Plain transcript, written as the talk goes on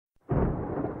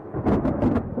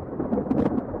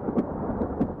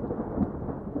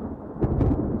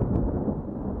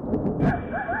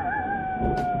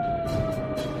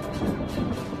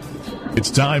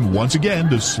It's time once again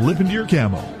to slip into your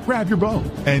camo, grab your bow,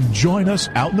 and join us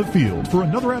out in the field for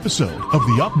another episode of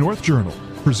the Up North Journal,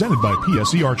 presented by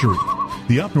PSE Archery.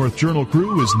 The Up North Journal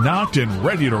crew is knocked and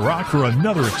ready to rock for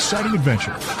another exciting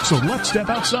adventure. So let's step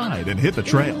outside and hit the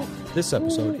trail. This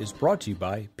episode is brought to you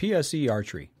by PSE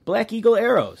Archery, Black Eagle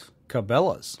Arrows,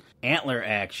 Cabela's, Antler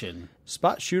Action,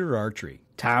 Spot Shooter Archery,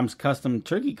 Tom's Custom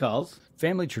Turkey Calls,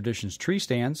 Family Traditions Tree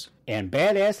Stands, and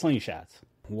Badass Slingshots.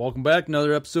 Welcome back,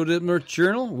 another episode of the North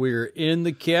Journal. We're in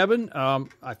the cabin.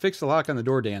 I fixed the lock on the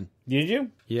door, Dan. Did you?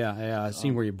 Yeah, I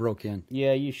seen where you broke in.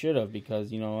 Yeah, you should have, because,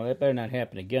 that better not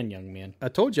happen again, young man. I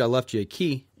told you I left you a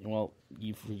key. Well,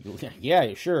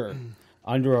 yeah, sure.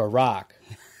 Under a rock.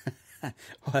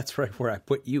 Well, that's right where I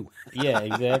put you. Yeah,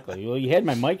 exactly. Well, you had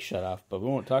my mic shut off, but we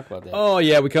won't talk about that. Oh,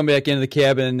 yeah, we come back into the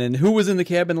cabin, and who was in the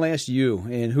cabin last? You.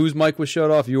 And whose mic was shut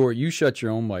off? You shut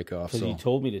your own mic off. Because you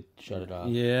told me to shut it off.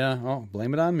 Yeah,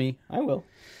 blame it on me. I will.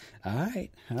 All right.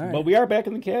 But we are back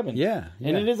in the cabin. Yeah.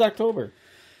 And it is October.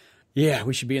 Yeah,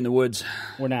 we should be in the woods.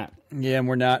 We're not. Yeah, and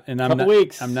we're not. And Couple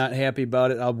weeks. I'm not happy about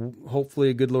it.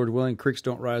 Hopefully, good Lord willing, creeks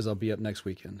don't rise. I'll be up next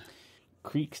weekend.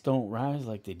 Creeks don't rise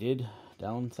like they did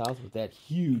down south with that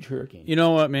huge hurricane. You know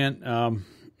what, man?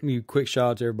 Quick shout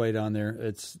out to everybody down there.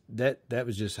 It's that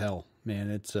was just hell,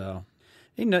 man. It's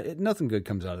nothing good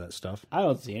comes out of that stuff. I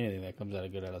don't see anything that comes out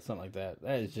of good out of something like that.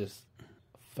 That is just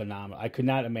phenomenal. I could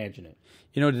not imagine it.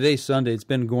 Today's Sunday. It's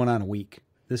been going on a week.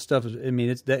 This stuff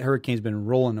is. That hurricane's been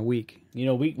rolling a week.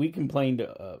 We complained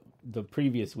the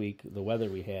previous week, the weather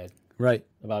we had, right,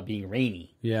 about being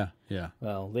rainy. Yeah.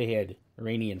 Well, they had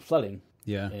rainy and flooding.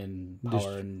 Yeah, and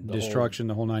power and destruction,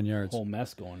 the whole 9 yards. Whole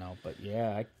mess going out. But yeah,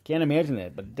 I can't imagine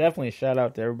that. But definitely a shout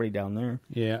out to everybody down there.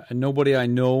 Yeah, and nobody I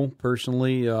know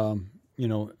personally,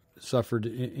 suffered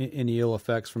any ill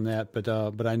effects from that.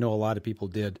 But I know a lot of people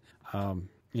did. And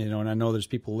I know there's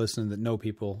people listening that know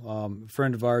people. A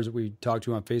friend of ours that we talked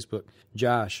to on Facebook,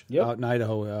 Josh, out in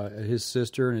Idaho, his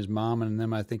sister and his mom and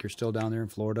them, I think, are still down there in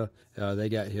Florida. They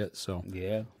got hit. So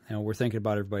yeah, we're thinking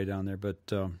about everybody down there. But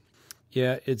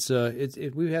yeah,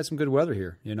 we've had some good weather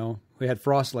here. We had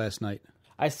frost last night.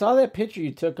 I saw that picture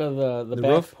you took of the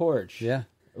back roof porch. Yeah.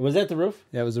 Was that the roof?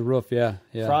 Yeah, it was the roof, yeah.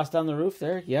 Frost on the roof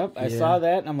there? Yep, I saw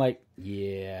that, and I'm like,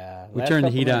 yeah. We turned the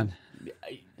heat on.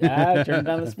 I turned it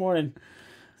on this morning.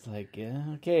 It's like, yeah,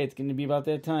 okay, it's going to be about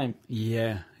that time.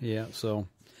 Yeah, so.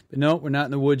 But no, we're not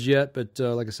in the woods yet, but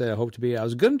like I said, I hope to be. I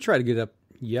was going to try to get up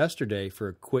yesterday for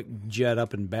a quick jet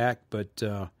up and back, but,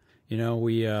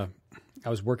 I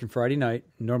was working Friday night.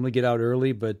 Normally get out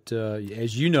early, but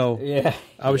as you know,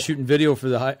 I was shooting video for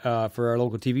for our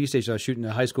local TV station. I was shooting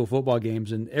the high school football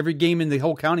games, and every game in the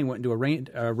whole county went into a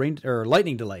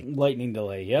lightning delay. Lightning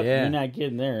delay. Yep, yeah. You're not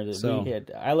getting there.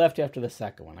 I left after the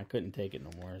second one. I couldn't take it no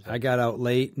more. I got out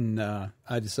late, and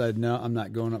I decided no, I'm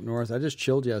not going up north. I just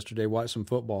chilled yesterday, watched some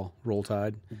football. Roll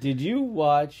Tide. Did you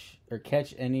watch or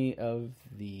catch any of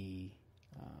the?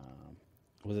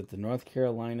 Was it the North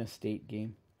Carolina State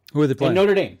game? Who are they playing?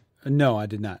 Notre Dame. No, I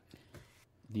did not.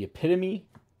 The epitome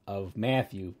of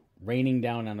Matthew raining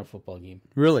down on a football game.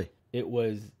 Really? It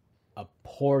was a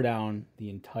pour down the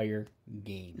entire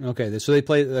game. Okay, so they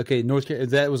played. Okay, North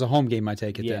Carolina. That was a home game, I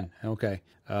take it then. Okay.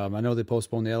 I know they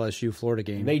postponed the LSU Florida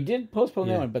game. They did postpone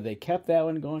that one, but they kept that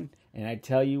one going. And I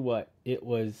tell you what, it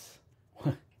was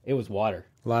water.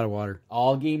 A lot of water.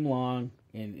 All game long.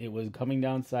 And it was coming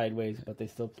down sideways, but they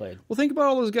still played. Well, think about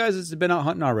all those guys that's been out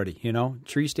hunting already,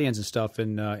 tree stands and stuff,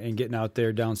 and getting out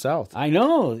there down south. I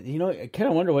know. I kind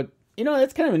of wonder what,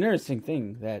 that's kind of an interesting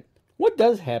thing, that what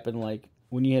does happen, like,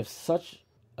 when you have such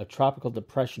a tropical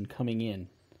depression coming in.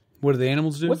 What do the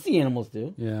animals do? What's the animals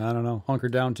do? Yeah, I don't know. Hunker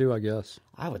down too, I guess.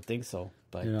 I would think so.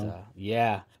 But,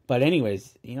 yeah. But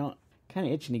anyways, kind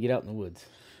of itching to get out in the woods.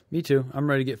 Me too. I'm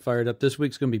ready to get fired up. This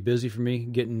week's going to be busy for me,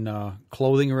 getting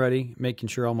clothing ready, making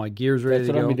sure all my gear's ready to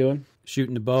go. That's what I'm doing.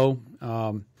 Shooting the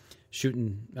bow,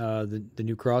 shooting the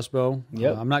new crossbow.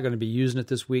 Yep. I'm not going to be using it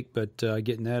this week, but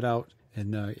getting that out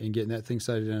and getting that thing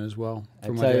sighted in as well. I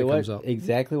tell you what,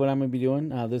 exactly what I'm going to be doing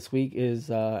this week is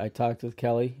I talked with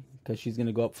Kelly because she's going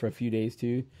to go up for a few days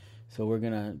too. So we're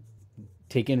going to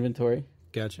take inventory.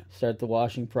 Gotcha. Start the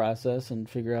washing process and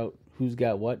figure out who's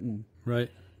got what. And right.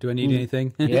 Do I need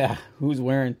anything? Yeah. Who's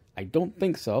wearing? I don't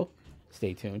think so.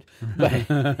 Stay tuned. But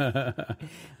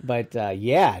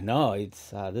yeah, no, it's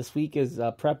this week is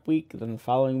prep week, then the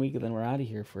following week, and then we're out of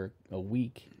here for a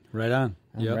week. Right on.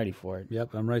 I'm ready for it.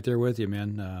 Yep, I'm right there with you,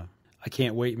 man. I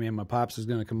can't wait, man. My pops is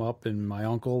going to come up, and my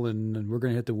uncle, and we're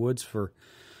going to hit the woods for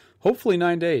hopefully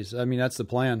 9 days. I mean, that's the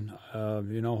plan.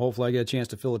 Hopefully I get a chance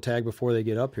to fill a tag before they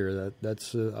get up here.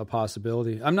 That's a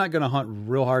possibility. I'm not going to hunt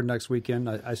real hard next weekend.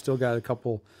 I still got a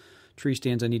couple tree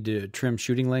stands I need to trim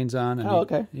shooting lanes on.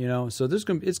 Okay. So it's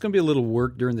going to be a little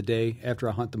work during the day after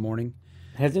I hunt the morning.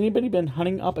 Has anybody been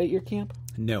hunting up at your camp?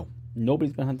 No.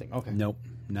 Nobody's been hunting? Okay. Nope.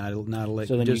 Not a lick.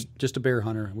 So just a bear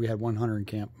hunter. We had one hunter in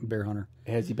camp, a bear hunter.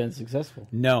 Has he been successful?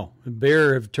 No.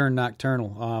 Bear have turned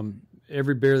nocturnal.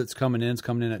 Every bear that's coming in is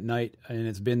coming in at night, and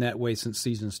it's been that way since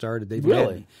season started.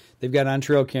 They've got on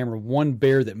trail camera one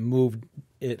bear that moved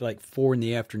at like 4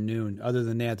 p.m. Other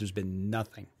than that, there's been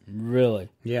nothing. Really?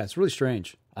 Yeah, it's really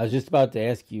strange. I was just about to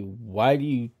ask you, why do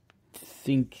you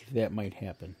think that might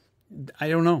happen? I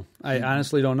don't know. I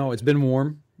honestly don't know. It's been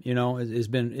warm.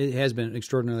 It has been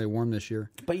extraordinarily warm this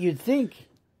year. But you'd think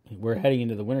we're heading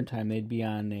into the wintertime, they'd be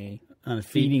on a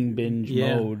feeding binge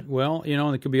mode. Well,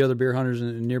 there could be other bear hunters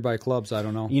in nearby clubs. I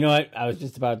don't know. You know what? I was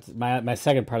just about to, my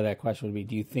second part of that question would be,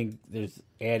 do you think there's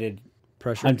added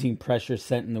hunting pressure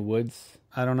sent in the woods?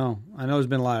 I don't know. I know there's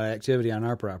been a lot of activity on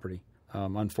our property.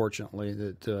 Unfortunately,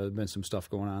 there's been some stuff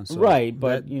going on. So right,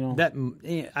 but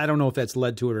that I don't know if that's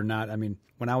led to it or not. I mean,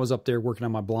 when I was up there working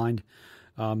on my blind,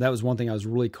 that was one thing I was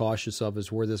really cautious of,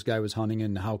 is where this guy was hunting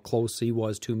and how close he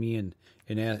was to me, and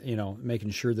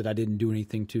making sure that I didn't do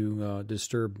anything to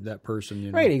disturb that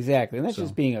person. Right, exactly, and that's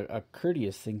just being a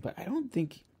courteous thing. But I don't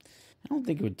think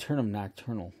it would turn them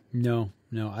nocturnal. No,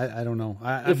 I don't know.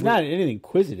 If not, anything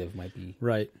inquisitive might be.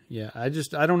 Right. Yeah. I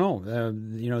don't know.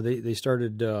 They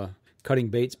started cutting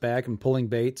baits back and pulling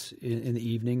baits in the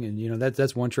evening, and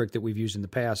that's one trick that we've used in the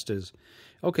past is,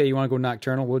 okay, you want to go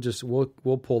nocturnal?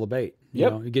 We'll pull the bait.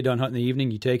 Yep. You get done hunting in the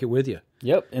evening, you take it with you.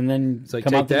 Yep, and then it's like,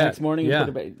 come out the that. next morning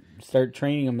and start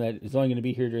training them that it's only going to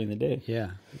be here during the day.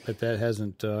 Yeah, but that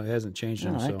hasn't changed.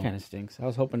 That kind of stinks. I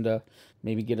was hoping to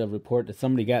maybe get a report that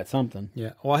somebody got something.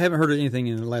 Yeah, well, I haven't heard anything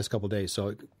in the last couple of days,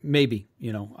 so maybe,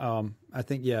 I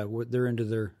think, they're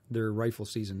into their rifle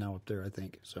season now up there, I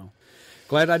think. So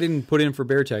glad I didn't put in for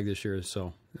bear tag this year,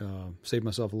 so save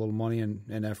myself a little money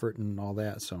and effort and all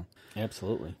that. So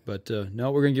absolutely. But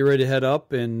no, we're going to get ready to head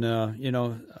up, and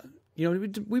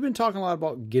we've been talking a lot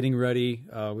about getting ready.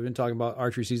 We've been talking about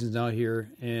archery seasons out here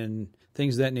and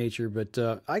things of that nature.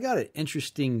 But I got an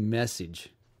interesting message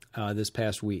this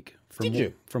past week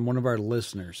from one of our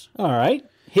listeners. All right,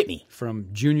 hit me. From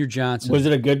Junior Johnson. Was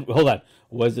it a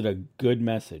good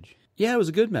message? Yeah, it was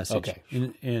a good message. Okay.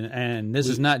 And this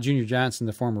is not Junior Johnson,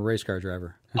 the former race car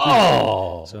driver.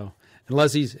 Oh. So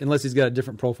unless he's got a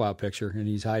different profile picture and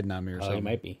he's hiding on me or something. He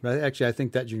might be. But actually, I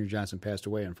think that Junior Johnson passed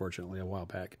away, unfortunately, a while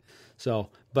back. So,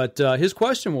 but his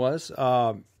question was,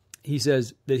 he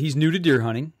says that he's new to deer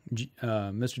hunting.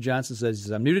 Mr. Johnson says,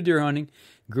 I'm new to deer hunting.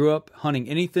 Grew up hunting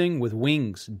anything with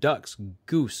wings, ducks,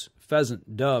 goose,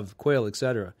 pheasant, dove, quail,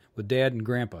 etc. with Dad and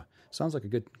Grandpa. Sounds like a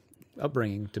good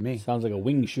upbringing to me. Sounds like a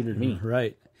wing shooter to me.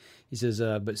 Right. He says,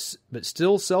 but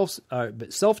still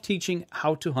self-teaching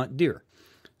how to hunt deer.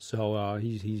 So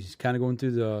he's kind of going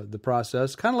through the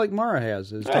process, kind of like Mara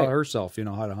has taught herself,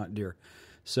 how to hunt deer.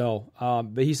 So,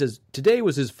 but he says today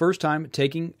was his first time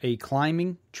taking a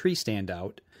climbing tree stand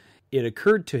out. It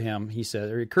occurred to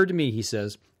me, he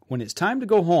says, when it's time to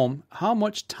go home, how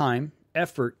much time,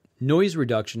 effort, noise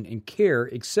reduction, and care,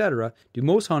 etc., do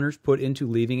most hunters put into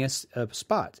leaving a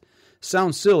spot?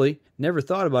 Sounds silly. Never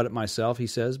thought about it myself, he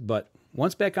says, but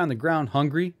once back on the ground,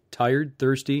 hungry, tired,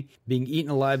 thirsty, being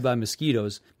eaten alive by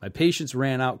mosquitoes, my patience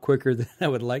ran out quicker than I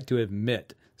would like to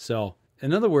admit. So,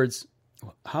 in other words,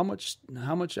 how much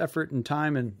effort and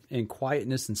time and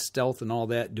quietness and stealth and all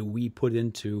that do we put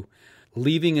into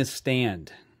leaving a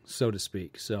stand, so to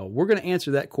speak? So we're going to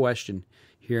answer that question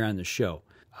here on the show.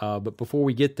 But before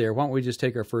we get there, why don't we just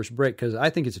take our first break? Because I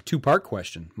think it's a two-part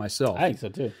question myself. I think so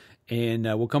too. And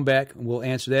we'll come back and we'll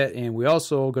answer that. And we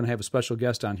also going to have a special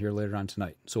guest on here later on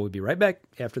tonight. So we'll be right back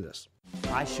after this.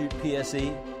 I shoot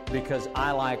PSE because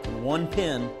I like one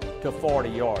pin to 40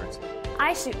 yards.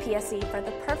 I shoot PSE for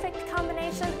the perfect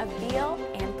combination of feel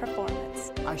and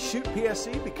performance. I shoot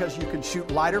PSE because you can shoot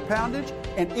lighter poundage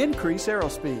and increase arrow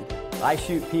speed. I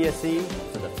shoot PSE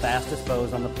for the fastest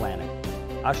bows on the planet.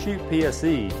 I shoot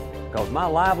PSE because my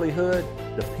livelihood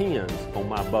depends on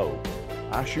my bow.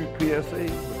 I shoot PSE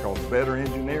because better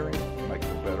engineering makes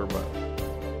a better bow.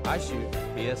 I shoot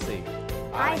PSE.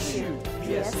 I shoot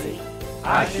PSE.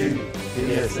 I shoot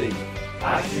PSE.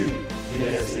 I shoot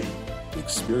PSE.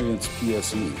 Experience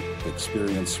PSE.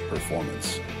 Experience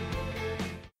performance.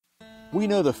 We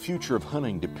know the future of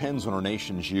hunting depends on our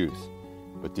nation's youth.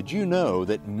 But did you know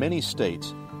that in many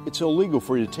states, it's illegal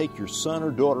for you to take your son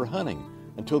or daughter hunting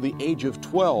until the age of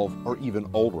 12 or even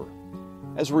older?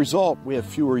 As a result, we have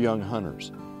fewer young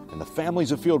hunters, and the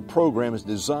Families Afield program is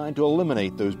designed to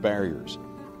eliminate those barriers.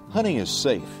 Hunting is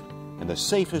safe, and the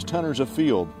safest hunters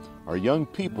afield are young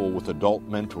people with adult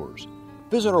mentors.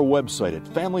 Visit our website at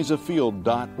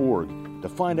familiesafield.org to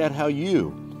find out how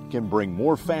you can bring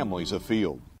more families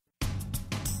afield.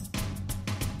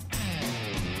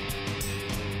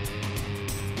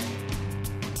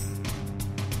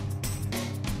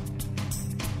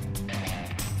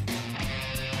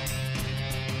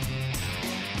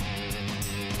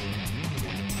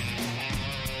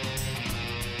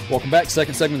 Welcome back.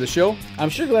 Second segment of the show. I'm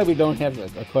sure glad we don't have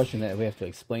a question that we have to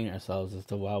explain ourselves as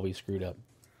to why we screwed up.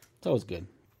 It's always good.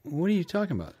 What are you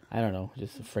talking about? I don't know.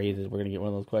 Just afraid that we're going to get one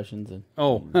of those questions. And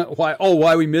why? Oh,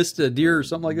 why we missed a deer or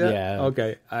something like that? Yeah.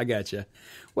 Okay, I got you.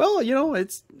 Well,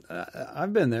 it's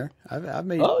I've been there. I've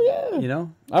made. Oh yeah.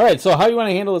 All right. So how do you want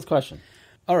to handle this question?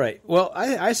 All right. Well,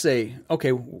 I say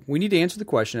okay. We need to answer the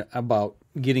question about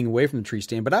getting away from the tree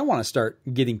stand, but I want to start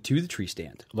getting to the tree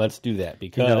stand. Let's do that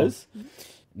because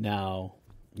now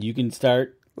you can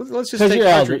start. Let's just take you're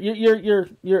elder.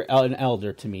 You're an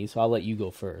elder to me, so I'll let you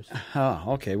go first. Oh,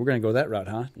 okay. We're going to go that route,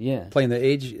 huh? Yeah. Playing the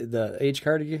age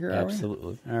card here.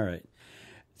 Absolutely. All right.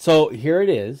 So here it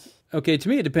is. Okay. To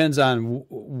me, it depends on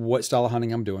what style of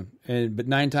hunting I'm doing, but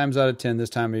 9 times out of 10 this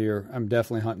time of year, I'm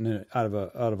definitely hunting out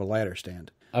of a ladder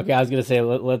stand. Okay, I was going to say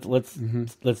let's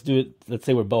do it. Let's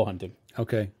say we're bow hunting.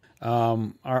 Okay.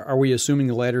 Are we assuming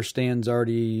the ladder stand's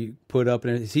already put up?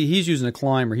 And he's using a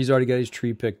climber. He's already got his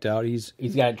tree picked out. He's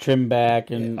got it trimmed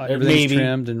back and everything's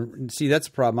trimmed. And see, that's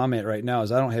the problem I'm at right now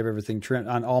is I don't have everything trimmed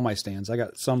on all my stands. I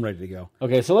got some ready to go.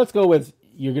 Okay, so let's go with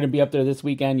you're going to be up there this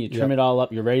weekend. You trim it all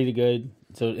up. You're ready to go.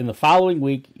 So in the following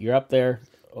week, you're up there,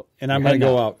 and I'm going to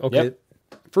go out. Okay. Yep.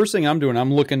 First thing I'm doing,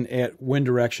 I'm looking at wind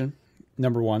direction.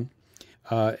 Number one.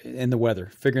 And the weather,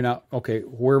 figuring out, okay,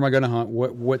 where am I going to hunt?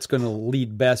 What's going to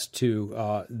lead best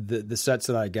to the sets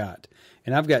that I got?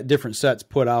 And I've got different sets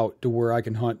put out to where I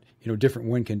can hunt, different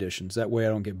wind conditions. That way I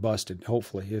don't get busted.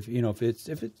 Hopefully, if you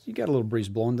got a little breeze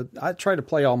blowing, I try to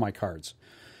play all my cards.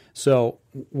 So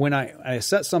when I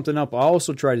set something up, I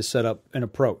also try to set up an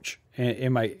approach.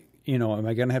 Am I going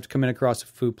to have to come in across a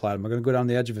food plot? Am I going to go down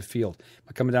the edge of a field? Am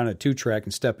I coming down a 2-track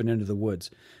and stepping into the woods?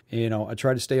 I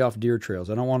try to stay off deer trails.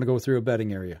 I don't want to go through a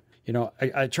bedding area.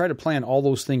 I try to plan all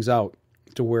those things out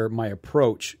to where my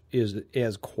approach is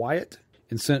as quiet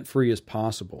and scent-free as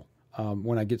possible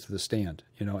when I get to the stand.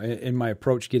 And my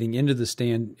approach getting into the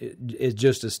stand is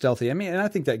just as stealthy. I mean, and I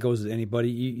think that goes with anybody.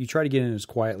 You try to get in as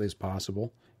quietly as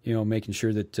possible. Making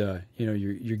sure that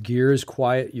your gear is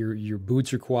quiet, your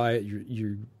boots are quiet,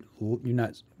 you're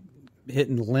not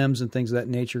hitting limbs and things of that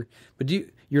nature. But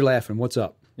you're laughing. What's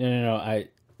up? No.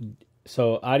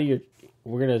 So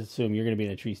we're going to assume you're going to be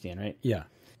in a tree stand, right? Yeah.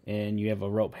 And you have a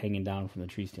rope hanging down from the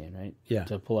tree stand, right? Yeah.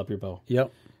 To pull up your bow.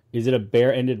 Yep. Is it a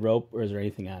bare-ended rope or is there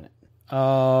anything on it?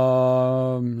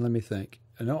 Let me think.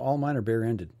 No, all mine are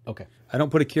bare-ended. Okay. I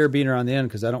don't put a carabiner on the end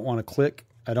because I don't want to click.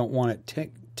 I don't want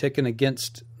it ticking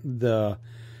against a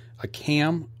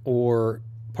cam or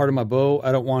part of my bow.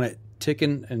 I don't want it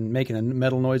ticking and making a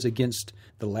metal noise against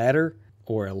the ladder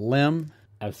or a limb.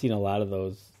 I've seen a lot of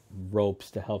those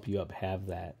ropes to help you up have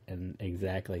that, and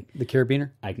exactly the carabiner.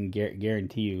 I can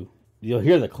guarantee you'll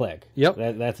hear the click. Yep,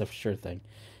 that's a sure thing.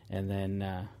 And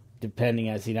then depending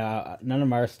as none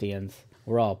of our stands,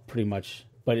 we're all pretty much,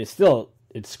 but it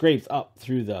scrapes up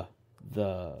through the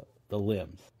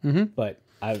limbs. Mm-hmm. But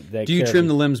do you trim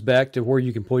the limbs back to where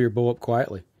you can pull your bow up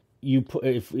quietly?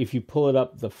 If you pull it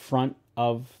up the front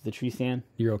of the tree stand,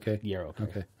 you're okay. You're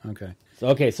okay.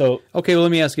 Okay. So well,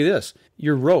 let me ask you this: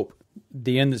 your rope,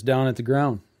 the end that's down at the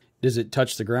ground, does it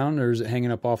touch the ground or is it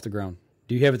hanging up off the ground?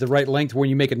 Do you have it the right length when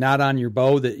you make a knot on your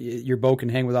bow that your bow can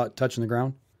hang without touching the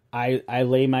ground? I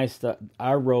lay my stuff.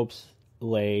 Our ropes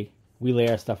we lay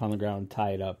our stuff on the ground,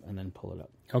 tie it up, and then pull it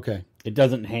up. Okay. It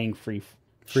doesn't hang freely.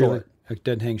 Short. It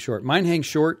doesn't hang short. Mine hang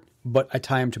short, but I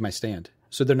tie them to my stand,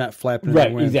 so they're not flapping right,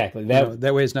 in the wind. Exactly.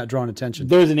 That way it's not drawing attention.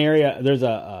 There's an area, there's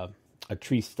a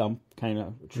tree stump, kind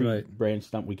of branch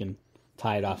stump. We can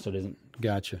tie it off so it isn't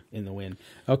in the wind.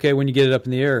 Okay, when you get it up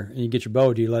in the air and you get your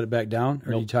bow, do you let it back down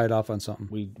or do you tie it off on something?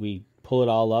 We pull it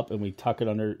all up and we tuck it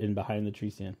in behind the tree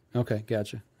stand. Okay,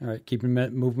 gotcha. All right, keeping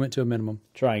movement to a minimum.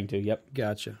 Trying to, yep.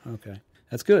 Gotcha. Okay,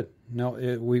 that's good. No,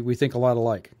 we think a lot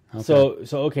alike. Okay.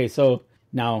 So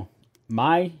now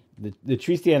the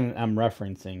tree stand I'm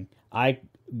referencing, I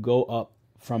go up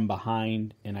from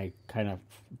behind and I kind of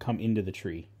come into the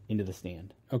tree, into the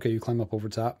stand. Okay, you climb up over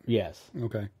top? Yes.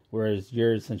 Okay. Whereas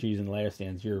yours, since you're using ladder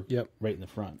stands, you're right in the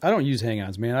front. I don't use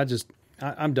hang-ons, man.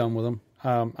 I'm done with them.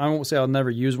 I won't say I'll never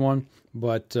use one,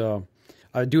 but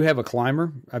I do have a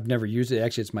climber. I've never used it.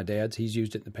 Actually, it's my dad's. He's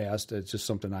used it in the past. It's just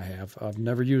something I have. I've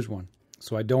never used one,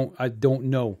 so I don't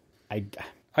know.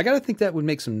 I got to think that would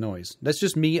make some noise. That's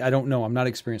just me. I don't know. I'm not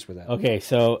experienced with that. Okay,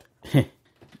 so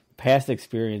past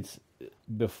experience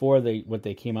before what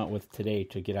they came out with today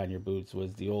to get on your boots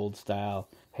was the old style,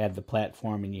 had the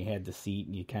platform and you had the seat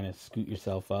and you kind of scoot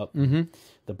yourself up. Mm-hmm.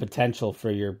 The potential for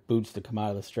your boots to come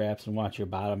out of the straps and watch your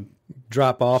bottom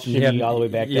drop off and shimmy all the way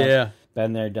back down. Yeah.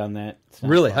 Been there, done that.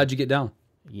 Really? Fun. How'd you get down?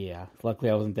 Yeah. Luckily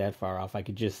I wasn't that far off. I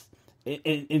could just,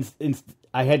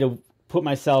 I had to put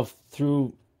myself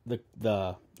through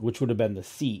the which would have been the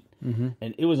seat,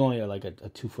 and it was only like a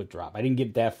 2-foot drop. I didn't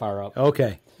get that far up.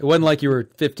 Okay. It wasn't like you were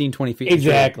 15, 20 feet.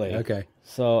 Exactly. Okay.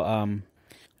 So,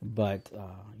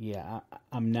 yeah,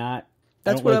 I'm not.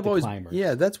 That's what I've always. Climbers.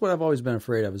 Yeah, that's what I've always been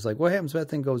afraid of. It's like, what happens if that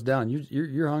thing goes down?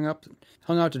 You're hung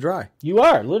out to dry. You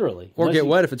are literally, or get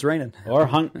wet if it's raining, or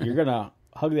you're gonna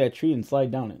hug that tree and slide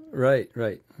down it.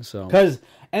 Right. So,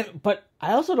 but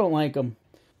I also don't like them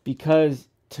because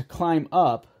to climb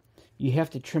up, you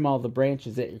have to trim all the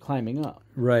branches that you're climbing up.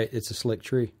 Right, it's a slick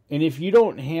tree. And if you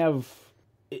don't have,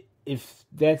 if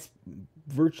that's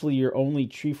virtually your only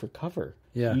tree for cover,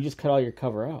 you just cut all your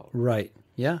cover out. Right.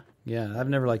 Yeah. I've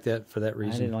never liked that for that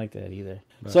reason. I didn't like that either.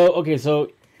 But.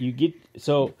 So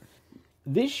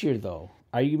this year though,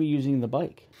 are you gonna be using the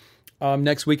bike?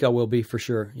 Next week I will be for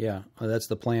sure. Yeah, that's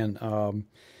the plan.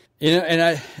 And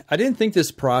I didn't think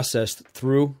this process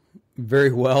through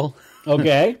very well.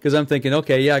 Okay. Because I'm thinking,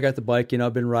 I got the bike,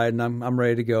 I've been riding, I'm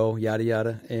ready to go, yada,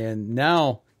 yada. And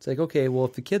now it's like, okay, well,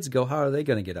 if the kids go, how are they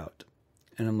going to get out?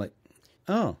 And I'm like,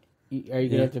 oh. Are you going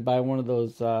to have to buy one of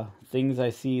those things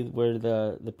I see where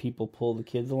the people pull the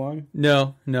kids along?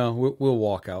 No, we'll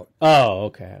walk out. Oh,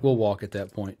 okay. We'll walk at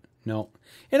that point. No.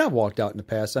 And I've walked out in the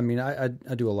past. I mean, I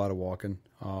do a lot of walking.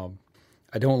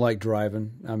 I don't like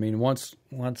driving. I mean, once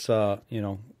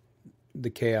the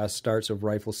chaos starts of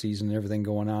rifle season and everything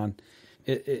going on,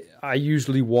 I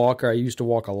usually walk, or I used to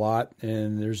walk a lot,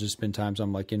 and there's just been times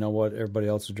I'm like, you know what, everybody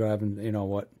else is driving, you know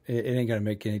what, it ain't going to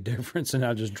make any difference, and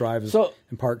I'll just drive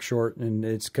and park short, and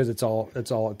it's because it's all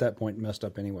at that point messed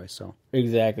up anyway. So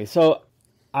exactly. So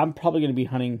I'm probably going to be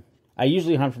hunting. I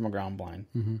usually hunt from a ground blind.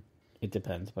 Mm-hmm. It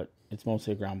depends, but it's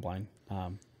mostly a ground blind.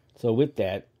 So with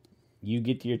that, you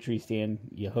get to your tree stand,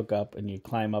 you hook up, and you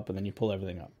climb up, and then you pull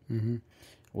everything up. Mm-hmm.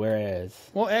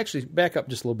 Well, actually, back up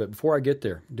just a little bit before I get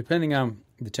there. Depending on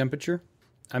the temperature,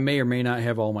 I may or may not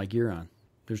have all my gear on.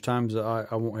 There's times that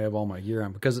I won't have all my gear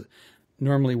on because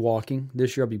normally walking.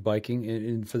 This year I'll be biking,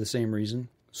 and for the same reason,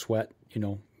 sweat,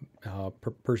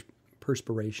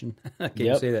 perspiration. I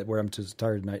can't say that where I'm just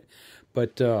tired tonight.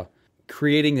 But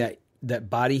creating that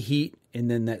body heat and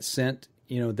then that scent,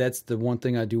 that's the one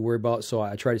thing I do worry about. So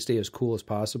I try to stay as cool as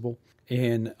possible.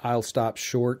 And I'll stop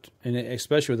short, and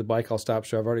especially with the bike, I'll stop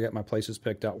short. I've already got my places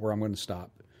picked out where I'm going to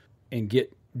stop and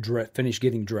finish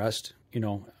getting dressed,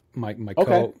 my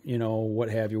coat, what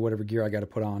have you, whatever gear I got to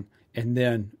put on, and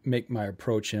then make my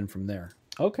approach in from there.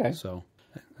 Okay. So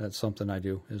that's something I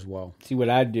do as well. See, what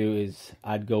I'd do is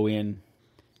I'd go in,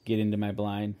 get into my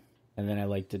blind, and then I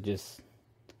like to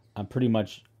I'm pretty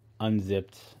much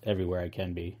unzipped everywhere I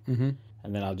can be. Mm-hmm.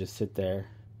 And then I'll just sit there.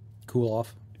 Cool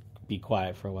off. Be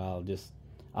quiet for a while.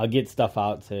 I'll get stuff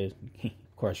out. Say, of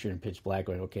course, you're in pitch black.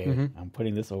 Going, okay, I'm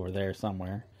putting this over there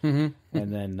somewhere. Mm-hmm.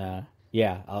 And then,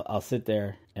 I'll sit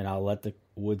there and I'll let the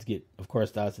woods get. Of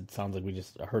course, to us, it sounds like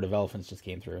a herd of elephants just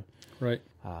came through. Right.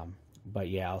 But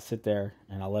I'll sit there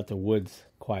and I'll let the woods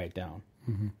quiet down.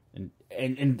 Mm-hmm.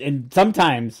 And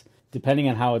sometimes, depending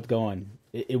on how it's going,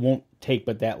 it won't take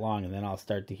but that long, and then I'll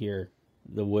start to hear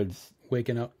the woods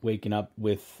waking up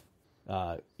with.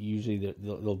 Usually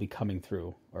they'll be coming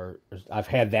through, or I've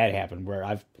had that happen where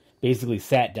I've basically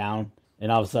sat down and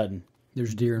all of a sudden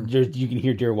there's deer. You can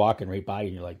hear deer walking right by you,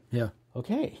 and you're like, yeah,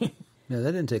 okay. Yeah,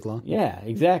 that didn't take long. Yeah,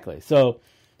 exactly. So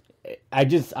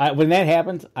when that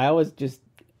happens, I always just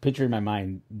picture in my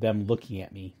mind them looking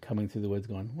at me coming through the woods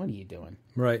going, what are you doing?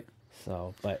 Right.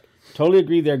 So, but totally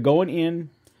agree. They're going in,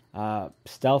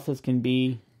 stealth as can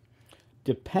be.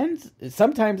 Depends.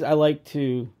 Sometimes I like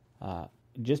to,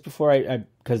 just before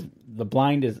because the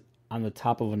blind is on the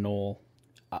top of a knoll.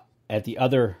 At the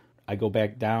other, I go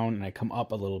back down and I come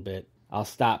up a little bit. I'll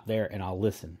stop there and I'll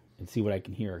listen and see what I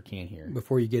can hear or can't hear.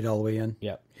 Before you get all the way in?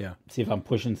 Yep. Yeah. See if I'm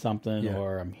pushing something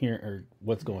or I'm hearing or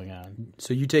what's going on.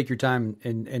 So you take your time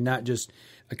and not just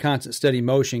a constant steady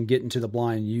motion getting to the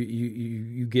blind.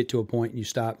 You get to a point and you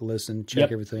stop, listen,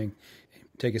 check everything,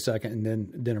 take a second,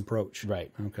 and then approach.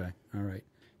 Right. Okay. All right.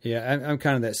 Yeah, I'm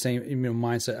kind of that same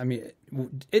mindset. I mean,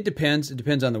 it depends. It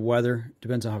depends on the weather. It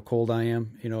depends on how cold I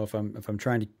am. If I'm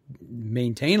trying to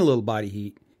maintain a little body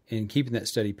heat and keeping that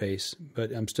steady pace,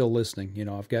 but I'm still listening.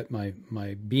 I've got my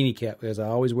beanie cap, because I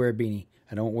always wear a beanie.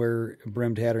 I don't wear a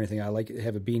brimmed hat or anything. I like to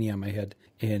have a beanie on my head,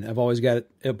 and I've always got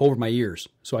it up over my ears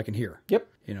so I can hear. Yep.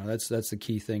 That's the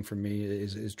key thing for me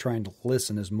is trying to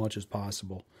listen as much as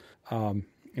possible, and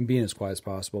being as quiet as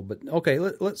possible. But okay,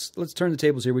 let's turn the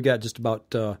tables here. We got just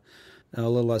about a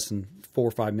little less than 4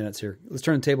 or 5 minutes here. Let's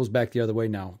turn the tables back the other way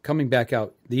now. Coming back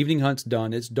out, the evening hunt's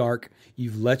done. It's dark.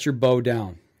 You've let your bow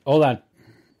down. Hold on.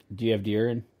 Do you have deer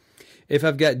in? If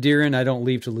I've got deer in, I don't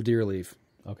leave till the deer leave.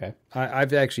 Okay.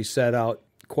 I've actually sat out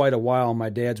quite a while. My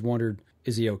dad's wondered,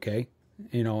 is he okay?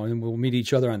 And we'll meet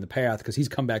each other on the path because he's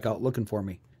come back out looking for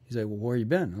me. He's like, well, where you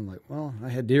been? I'm like, well, I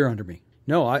had deer under me.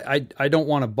 No, I don't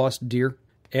want to bust deer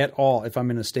at all if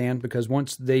I'm in a stand, because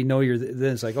once they know you're,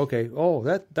 then it's like, okay,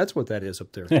 that's what that is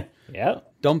up there. Yeah.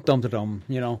 Dump,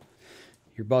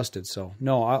 you're busted. So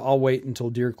no, I'll wait until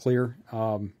deer clear.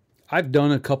 I've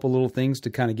done a couple little things to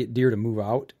kind of get deer to move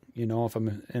out. If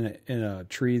I'm in a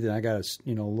tree, then I got a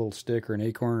little stick or an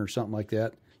acorn or something like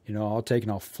that. I'll take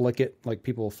and I'll flick it like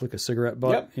people will flick a cigarette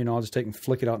butt. Yep. I'll just take and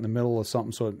flick it out in the middle of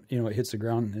something so it hits the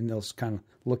ground, and they'll kind of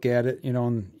look at it.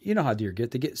 And you know how deer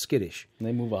get. They get skittish. And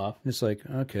they move off. And it's like,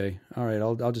 okay, all right,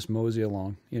 I'll just mosey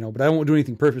along. But I won't do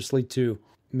anything purposely to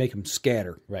make them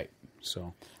scatter. Right.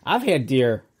 So I've had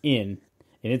deer in,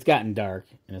 and it's gotten dark,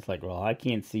 and it's like, well, I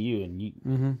can't see you, and you.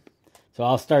 Mm-hmm. So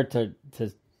I'll start to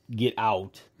get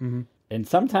out, mm-hmm. and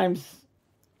sometimes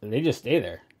they just stay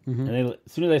there, mm-hmm. and as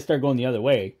soon as I start going the other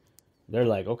way, they're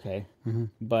like, okay. Mm-hmm.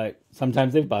 But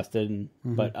sometimes they've busted,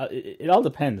 mm-hmm. but it all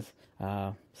depends.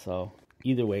 So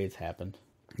either way, it's happened.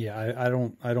 Yeah, I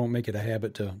don't make it a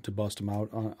habit to bust them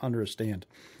out under a stand.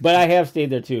 But I have stayed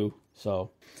there too. So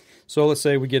let's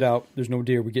say we get out. There's no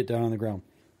deer. We get down on the ground.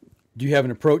 Do you have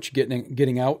an approach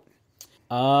getting out?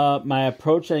 My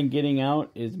approach on getting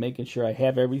out is making sure I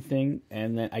have everything,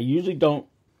 and then I usually don't.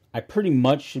 I pretty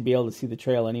much should be able to see the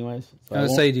trail anyways. So I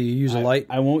would say, do you use a light?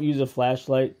 I won't use a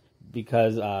flashlight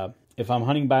because if I'm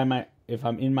hunting if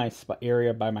I'm in my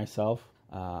area by myself,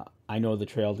 I know the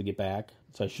trail to get back,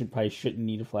 so I shouldn't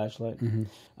need a flashlight.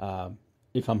 Mm-hmm.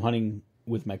 If I'm hunting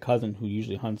with my cousin who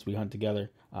usually hunts, we hunt together.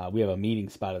 We have a meeting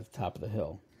spot at the top of the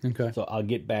hill. Okay. So I'll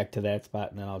get back to that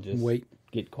spot and then I'll just wait,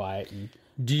 get quiet. And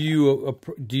do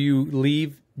you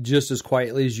leave just as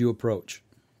quietly as you approach?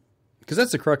 Because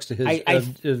that's the crux to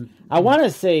his. I want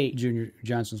to say Junior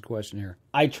Johnson's question here.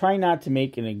 I try not to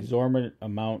make an exorbitant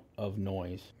amount of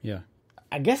noise. Yeah.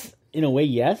 I guess in a way,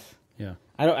 yes. Yeah.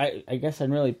 I guess I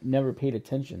really never paid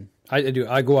attention. I do.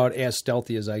 I go out as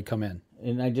stealthy as I come in,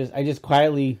 and I just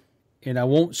quietly. And I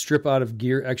won't strip out of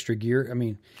extra gear. I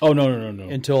mean, oh no,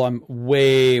 until I'm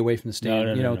way away from the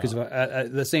stand. No, because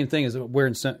the same thing as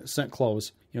wearing scent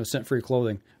clothes. Scent-free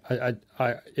clothing. I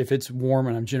if it's warm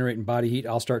and I'm generating body heat,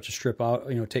 I'll start to strip out.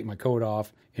 Take my coat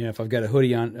off. And if I've got a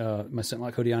hoodie on, my scent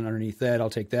lock hoodie on underneath that, I'll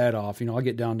take that off. I'll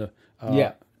get down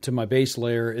to my base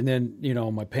layer, and then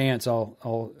my pants.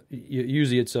 I'll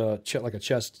usually it's like a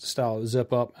chest style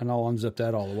zip up, and I'll unzip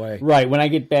that all the way. Right. When I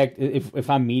get back, if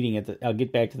I'm meeting I'll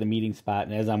get back to the meeting spot,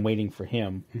 and as I'm waiting for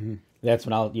him, mm-hmm. that's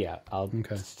when I'll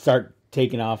start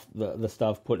taking off the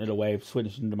stuff, putting it away,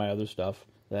 switching to my other stuff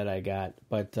that I got.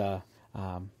 But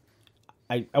I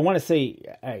want to say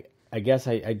I guess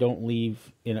I don't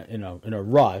leave in a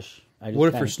rush. What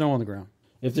if there's snow on the ground?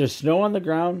 If there's snow on the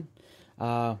ground.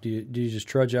 Do you just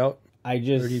trudge out? Or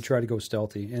do you try to go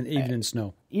stealthy? And even in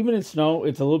snow? Even in snow,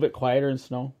 it's a little bit quieter in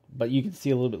snow, but you can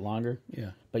see a little bit longer.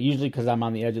 Yeah. But usually because I'm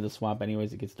on the edge of the swamp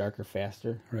anyways, it gets darker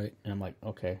faster. Right. And I'm like,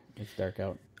 okay, it's dark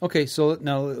out. Okay, so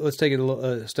now let's take it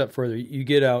a step further. You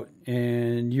get out,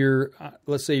 and you're,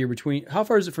 let's say you're between, how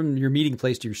far is it from your meeting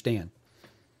place to your stand?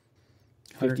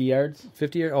 50 yards.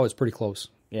 50 yards? Oh, it's pretty close.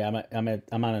 Yeah, I'm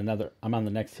on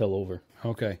the next hill over.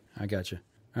 Okay, I got you.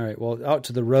 All right, well, out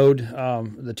to the road,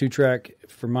 the 2-track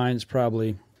for mine is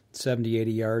probably 70,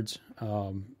 80 yards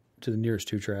to the nearest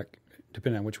 2-track,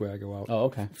 depending on which way I go out. Oh,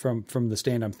 okay. From the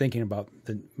stand, I'm thinking about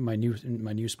my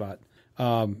new spot.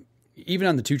 Even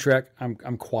on the 2-track,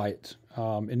 I'm quiet.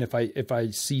 And if I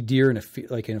see deer in a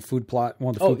food plot,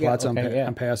 one of the food plots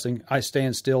I'm passing, I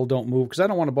stand still, don't move, because I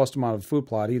don't want to bust them out of a food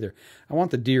plot either. I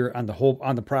want the deer on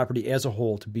the property as a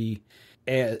whole to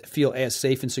feel as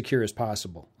safe and secure as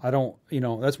possible. I don't,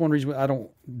 that's one reason I don't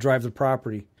drive the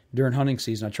property during hunting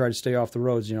season. I try to stay off the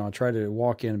roads. I try to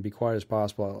walk in and be quiet as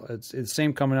possible. It's the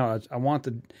same coming out. I want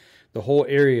the whole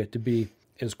area to be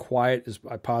as quiet as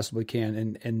I possibly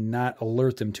can and not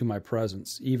alert them to my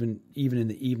presence, even in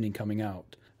the evening coming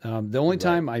out. The only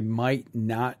time I might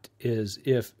not is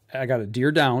if I got a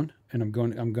deer down and I'm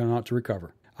going out to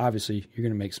recover. Obviously, you're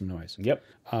going to make some noise. Yep.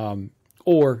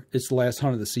 Or it's the last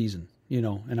hunt of the season.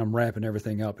 and I'm wrapping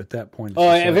everything up at that point.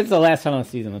 If it's the last hunt of the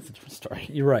season, that's a different story.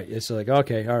 You're right. It's like,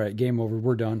 okay, all right, game over.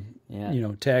 We're done.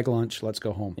 Yeah. Tag lunch. Let's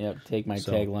go home. Yep. Take my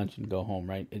tag lunch and go home.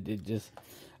 Right.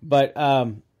 But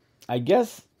I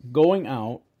guess going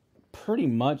out pretty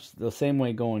much the same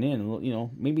way going in.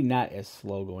 Maybe not as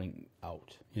slow going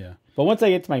out. Yeah. But once I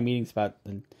get to my meeting spot,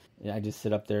 then I just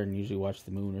sit up there and usually watch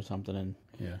the moon or something. And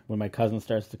when my cousin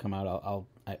starts to come out, I'll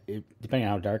depending on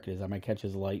how dark it is, I might catch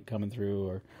his light coming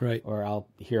through, or I'll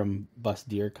hear him bust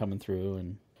deer coming through.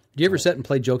 And do you ever sit and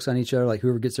play jokes on each other? Like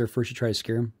whoever gets there first, you try to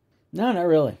scare them? No, not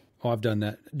really. Oh, I've done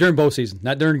that during bow season,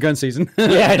 not during gun season.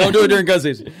 Yeah, don't do it during gun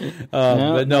season.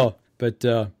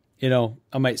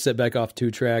 I might sit back off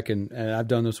 2-track, and I've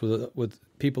done this with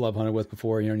people I've hunted with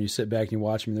before. And you sit back and you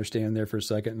watch them, and they're standing there for a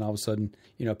second, and all of a sudden,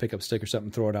 pick up a stick or something,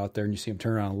 throw it out there, and you see them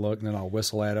turn around and look, and then I'll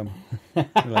whistle at them.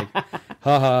 Like, ha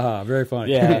ha ha, very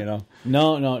funny. Yeah,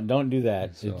 No, don't do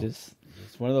that. So.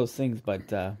 It's one of those things.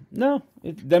 But no,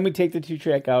 then we take the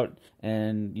 2-track out,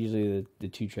 and usually the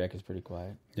 2-track is pretty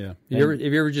quiet. Yeah. Have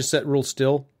you ever just sat real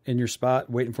still in your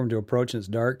spot, waiting for them to approach, and it's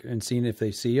dark, and seeing if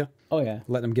they see you? Oh yeah.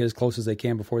 Letting them get as close as they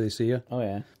can before they see you. Oh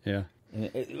yeah. Yeah.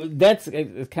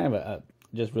 It's kind of a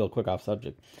just real quick off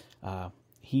subject.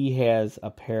 He has a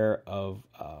pair of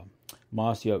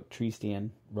mossy oak tree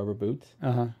stand rubber boots,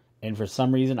 and for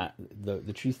some reason,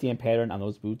 the tree stand pattern on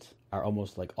those boots are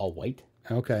almost like all white.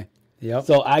 Okay. Yep.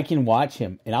 So I can watch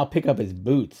him, and I'll pick up his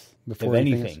boots before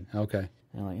anything. Okay.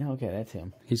 And I'm like, okay, that's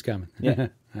him. He's coming. Yeah.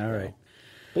 All right.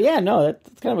 But yeah, no,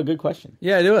 that's kind of a good question.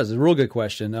 Yeah, it was a real good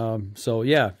question. So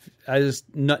yeah,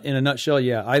 in a nutshell,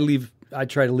 I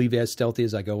try to leave as stealthy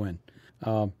as I go in.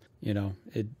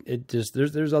 It just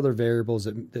there's other variables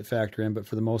that factor in, but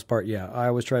for the most part, I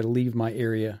always try to leave my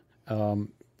area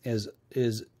as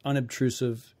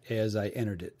unobtrusive as I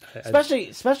entered it.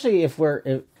 Especially if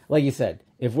like you said,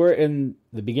 if we're in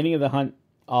the beginning of the hunt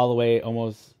all the way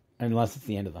almost, unless it's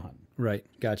the end of the hunt. Right.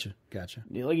 Gotcha.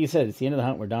 Like you said, it's the end of the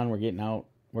hunt. We're done. We're getting out.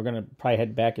 We're gonna probably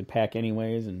head back and pack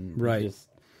anyways, and it's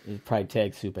probably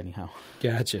tag soup anyhow.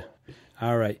 Gotcha.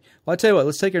 All right. Well, I'll tell you what.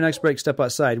 Let's take our next break. Step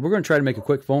outside. We're going to try to make a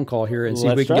quick phone call here and see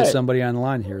if we can get somebody on the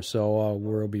line here. So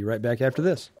we'll be right back after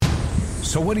this.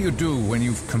 So what do you do when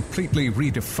you've completely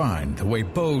redefined the way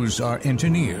bows are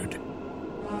engineered?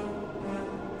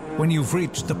 When you've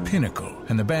reached the pinnacle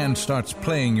and the band starts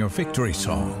playing your victory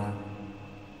song,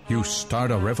 you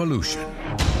start a revolution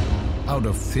out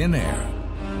of thin air.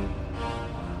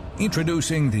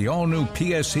 Introducing the all-new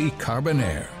PSE Carbon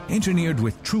Air, engineered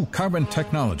with true carbon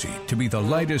technology to be the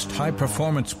lightest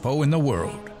high-performance bow in the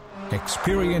world.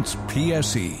 Experience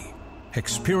PSE.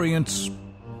 Experience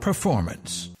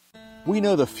performance. We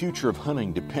know the future of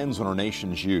hunting depends on our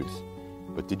nation's youth.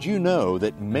 But did you know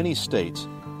that in many states,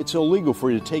 it's illegal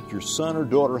for you to take your son or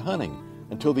daughter hunting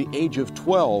until the age of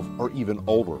 12 or even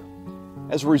older?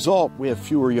 As a result, we have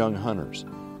fewer young hunters.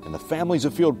 And the Families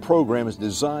Afield program is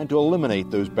designed to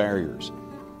eliminate those barriers.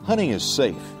 Hunting is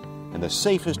safe, and the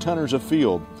safest hunters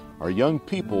afield are young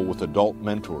people with adult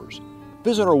mentors.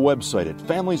 Visit our website at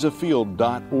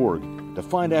familiesafield.org to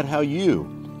find out how you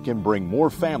can bring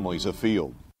more families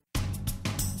afield.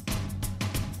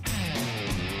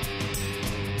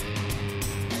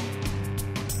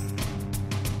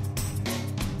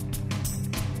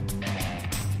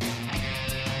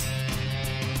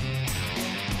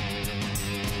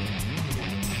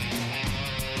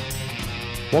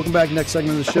 Welcome back to the next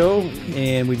segment of the show,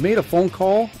 and we've made a phone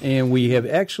call, and we have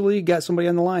actually got somebody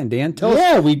on the line. Dan, tell us.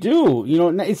 Yeah, we do.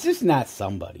 It's just not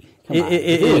somebody. Come on.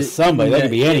 If it was somebody, that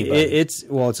could be anybody. It's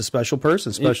a special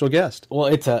person, special guest. Well,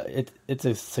 it's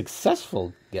a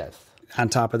successful guest. On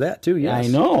top of that, too, yes. I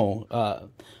know.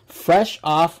 Fresh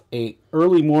off a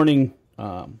early morning,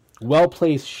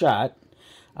 well-placed shot,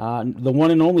 the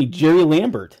one and only Jerry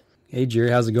Lambert. Hey, Jerry,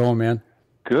 how's it going, man?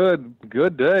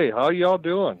 Good day. How y'all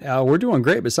doing? We're doing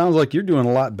great, but it sounds like you're doing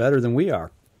a lot better than we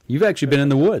are. You've actually been in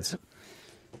the woods.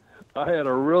 I had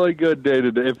a really good day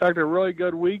today. In fact, a really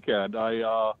good weekend.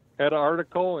 I had an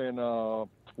article in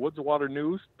Woods Water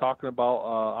News talking about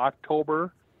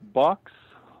October bucks,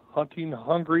 hunting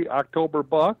hungry October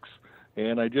bucks,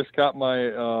 and I just got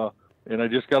a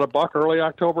buck early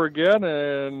October again,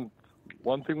 and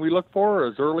one thing we look for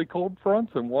is early cold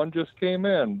fronts, and one just came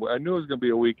in. I knew it was going to be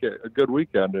a good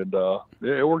weekend, and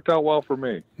it worked out well for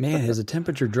me. Man, has the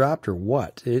temperature dropped or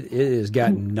what? It has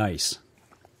gotten nice.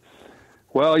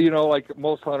 Well, like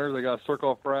most hunters, I got a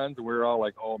circle of friends, and we were all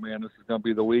like, oh, man, this is going to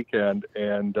be the weekend.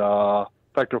 And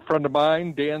fact, a friend of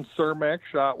mine, Dan Cermak,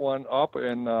 shot one up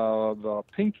in the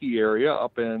Pinky area,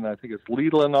 up in, I think it's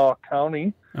Leelanau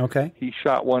County. Okay. He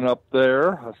shot one up there,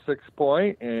 a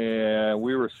 6-point, and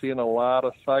we were seeing a lot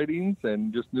of sightings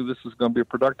and just knew this was going to be a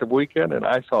productive weekend, and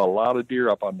I saw a lot of deer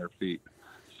up on their feet.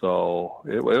 So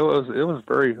it was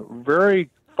very, very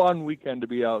fun weekend to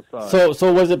be outside.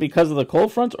 So was it because of the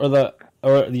cold front or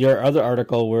your other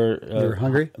article where they're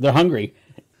hungry? They're hungry.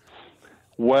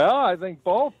 Well, I think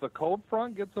both. The cold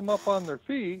front gets them up on their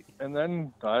feet, and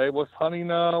then I was hunting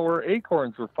where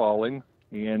acorns were falling,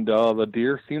 and the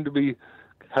deer seemed to be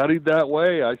headed that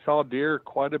way. I saw deer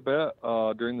quite a bit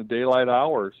during the daylight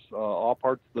hours, all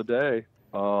parts of the day,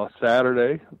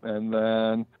 Saturday, and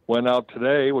then went out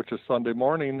today, which is Sunday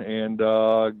morning, and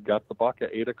got the buck at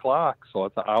 8 o'clock. So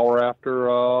it's an hour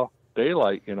after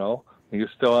daylight, He was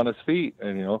still on his feet,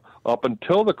 and, up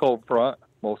until the cold front,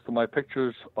 most of my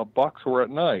pictures of bucks were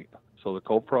at night. So the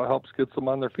cold front helps get them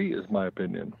on their feet, is my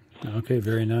opinion. Okay,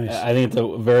 very nice. I think it's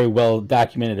a very well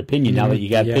documented opinion now that you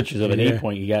got pictures of an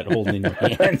 8-point you got holding in your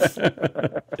hands.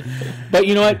 But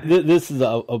you know what? This is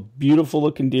a beautiful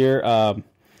looking deer.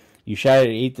 You shot it at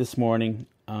 8 this morning.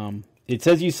 It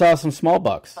says you saw some small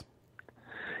bucks.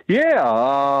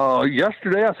 Yeah,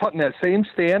 yesterday I was hunting that same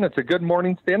stand. It's a good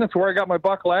morning stand. It's where I got my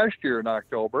buck last year in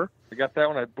October. I got that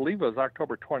one, I believe it was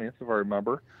October 20th, if I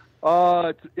remember.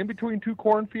 It's in between two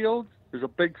cornfields. There's a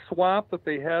big swamp that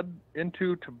they head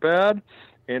into to bed,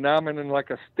 and I'm in like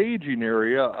a staging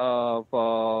area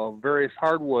of various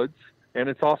hardwoods, and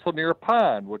it's also near a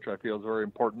pond, which I feel is very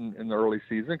important in the early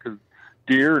season because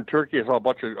deer and turkey.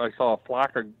 I saw a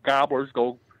flock of gobblers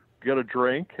go get a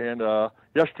drink, and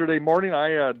yesterday morning I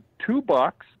had 2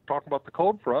 bucks, talking about the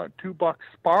cold front, 2 bucks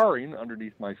sparring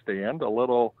underneath my stand, a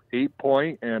little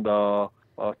 8-point and a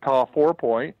tall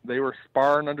 4-point. They were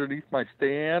sparring underneath my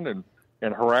stand and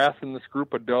harassing this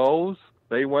group of does.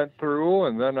 They went through,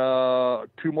 and then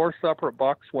 2 more separate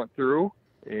bucks went through.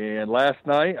 And last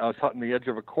night I was hunting the edge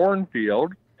of a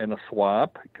cornfield in a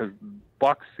swamp because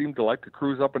bucks seem to like to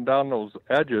cruise up and down those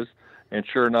edges. And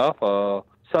sure enough,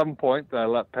 7-point that I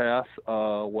let pass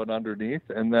went underneath.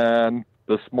 And then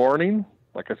this morning,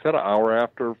 like I said, an hour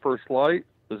after first light,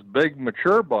 this big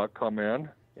mature buck come in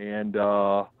and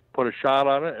put a shot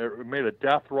on it. It made a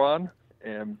death run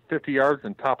and 50 yards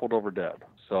and toppled over dead.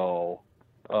 So,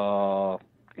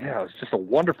 it's just a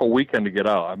wonderful weekend to get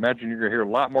out. I imagine you're going to hear a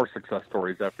lot more success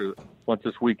stories once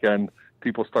this weekend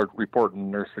people start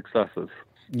reporting their successes.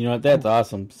 You know what? That's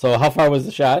awesome. So how far was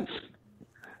the shot?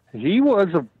 He was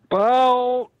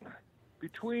about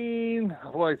between,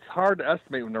 it's hard to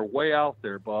estimate when they're way out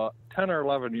there, but 10 or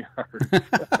 11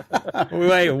 yards.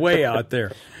 way out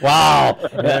there. Wow.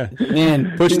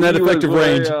 Man, pushing that effective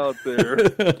range. Out there.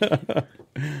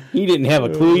 He didn't have a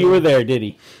clue you were there, did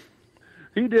he?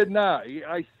 He did not.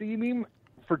 I seen him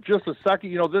for just a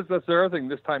second. That's the other thing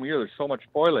this time of year. There's so much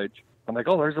foliage. I'm like,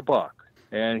 oh, there's a buck.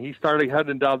 And he started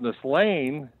heading down this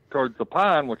lane towards the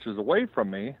pond, which is away from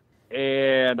me.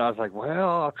 And I was like,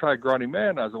 well, I'll try grunting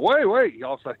in. I was like, wait.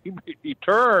 All of a sudden, he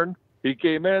turned. He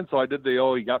came in, so I did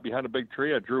he got behind a big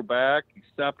tree. I drew back. He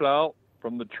stepped out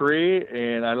from the tree,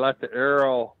 and I let the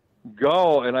arrow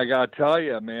go. And I got to tell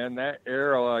you, man, that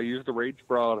arrow, I used the Rage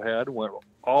Broadhead, went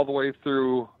all the way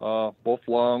through both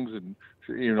lungs and,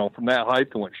 from that height,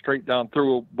 and went straight down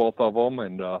through both of them.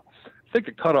 And I think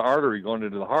it cut an artery going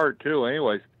into the heart, too.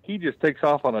 Anyways, he just takes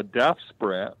off on a death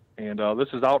sprint. And this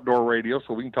is outdoor radio,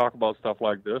 so we can talk about stuff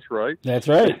like this, right? That's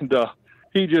right. And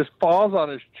he just falls on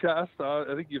his chest.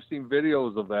 I think you've seen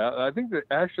videos of that. I think that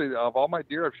actually, of all my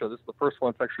deer I've shot, this is the first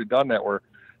one that's actually done that, where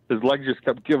his legs just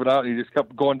kept giving out, and he just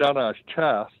kept going down on his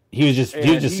chest. He was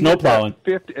just snowplowing.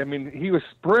 He was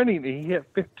sprinting, and he hit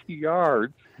 50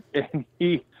 yards, and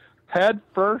he head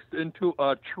first into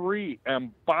a tree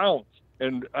and bounced.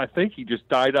 And I think he just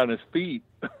died on his feet.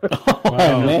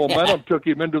 Wow. The momentum took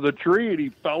him into the tree, and he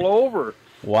fell over.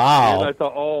 Wow. And I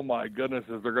thought, oh, my goodness,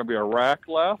 is there going to be a rack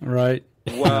left? Right.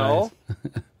 Well,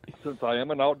 since I am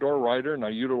an outdoor writer and I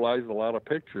utilize a lot of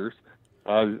pictures,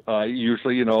 I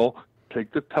usually,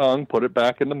 take the tongue, put it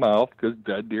back in the mouth, because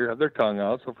dead deer have their tongue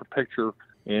out. So for picture,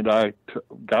 and I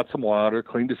got some water,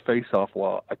 cleaned his face off.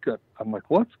 Well, I'm like,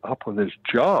 what's up with his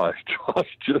jaw? His jaw's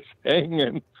just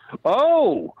hanging.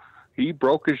 Oh, he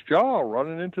broke his jaw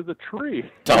running into the tree.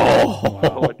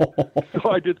 Oh.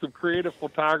 So I did some creative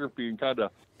photography and kind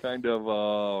of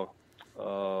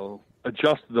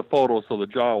adjusted the photo so the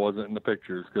jaw wasn't in the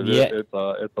pictures, because it's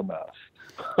a mess.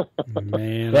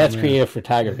 Man, that's creative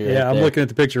photography. Yeah, I'm looking at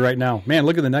the picture right now. Man,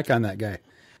 look at the neck on that guy.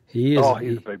 He's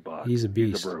a big buck. He's a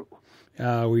beast. He's a brute.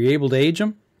 Were you able to age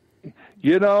him?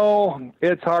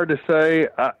 It's hard to say.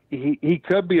 He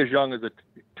could be as young as a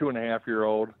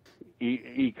 2.5-year-old.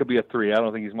 He could be a 3. I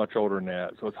don't think he's much older than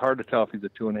that. So it's hard to tell if he's a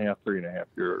 2.5,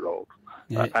 3.5-year-old.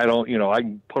 Yeah. I don't, I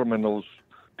can put him in those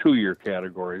 2-year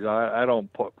categories. I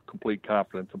don't put complete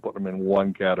confidence in putting them in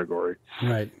one category.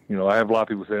 Right. I have a lot of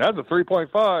people say, that's a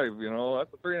 3.5,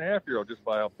 that's a 3.5-year-old just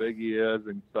by how big he is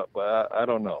and stuff. But I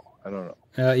don't know.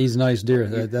 He's a nice deer.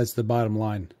 That's the bottom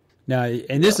line. Now,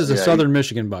 and this is a Southern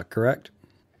Michigan buck, correct?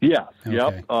 Yes. Okay.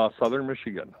 Yep. Southern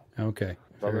Michigan. Okay.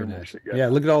 Southern Very nice. Michigan. Yeah,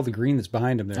 look at all the green that's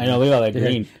behind him there. I know, look at all that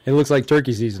green. It looks like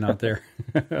turkey season out there.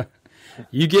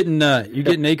 You getting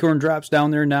acorn drops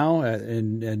down there now,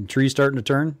 and trees starting to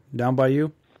turn down by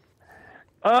you?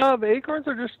 The acorns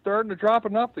are just starting to drop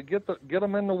enough to get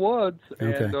them in the woods,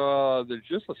 Okay. and there's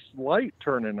just a slight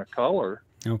turn in the color.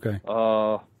 Okay.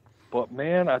 But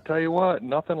man, I tell you what,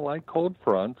 nothing like cold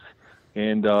fronts.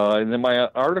 And then my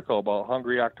article about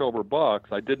hungry October bucks,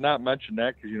 I did not mention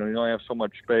that because you only have so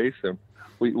much space, and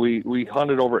we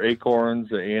hunted over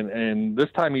acorns, and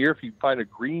this time of year, if you find a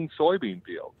green soybean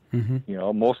field,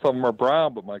 most of them are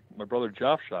brown, but my brother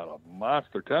Jeff shot a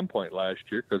monster 10-point last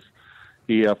year because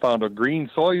he found a green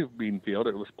soybean field.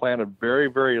 It was planted very,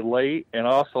 very late, and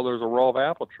also there's a row of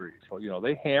apple trees. So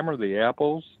they hammer the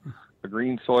apples, the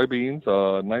green soybeans,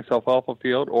 a nice alfalfa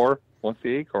field, or once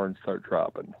the acorns start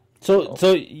dropping.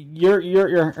 So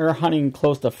you're hunting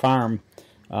close to farm.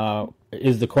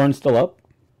 Is the corn still up?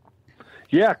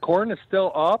 Yeah, corn is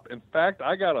still up. In fact,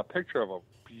 I got a picture of a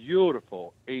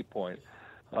beautiful 8-point.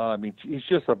 He's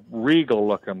just a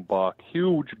regal-looking buck,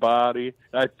 huge body.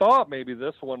 I thought maybe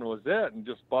this one was it and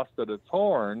just busted its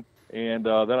horn. And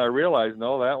then I realized,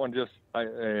 no, that one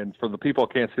and for the people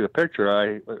who can't see the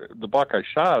picture, the buck I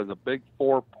shot is a big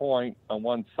 4-point on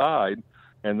one side.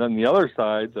 And then the other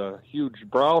side's a huge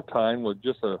brow tine with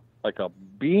just a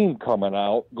beam coming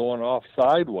out, going off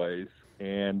sideways.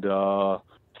 And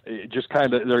it just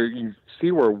kind of, there you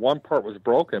see where one part was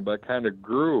broken, but it kind of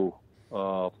grew.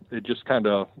 It just kind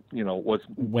of,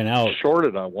 went out,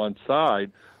 shorted on one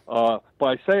side. But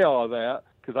I say all of that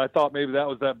because I thought maybe that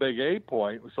was that big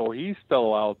 8-point. So he's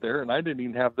still out there, and I didn't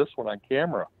even have this one on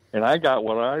camera. And I got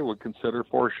what I would consider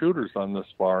 4 shooters on this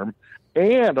farm.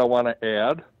 And I want to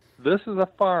add, this is a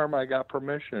farm I got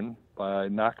permission by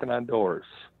knocking on doors.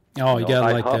 Oh, you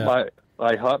gotta like that.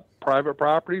 I hunt private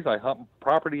properties. I hunt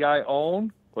property I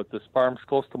own, but this farm's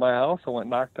close to my house. I went and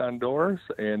knocked on doors,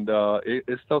 and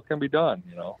it still can be done.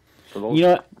 So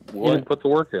those willing to put the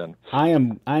work in. I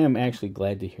am actually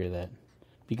glad to hear that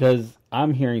because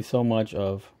I'm hearing so much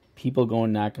of people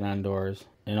going knocking on doors,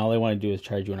 and all they want to do is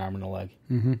charge you an arm and a leg.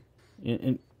 Mm-hmm.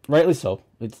 And rightly so.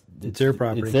 It's their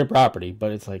property. It's their property,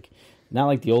 but it's like. Not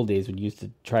like the old days when you used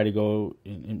to try to go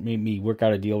and maybe work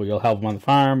out a deal where you'll help them on the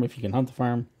farm if you can hunt the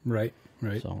farm. Right.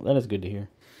 So that is good to hear.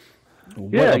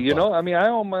 Yeah, I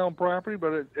own my own property,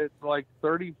 but it's like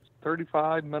 30,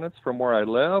 35 minutes from where I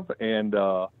live. And,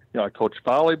 I coach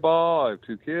volleyball. I have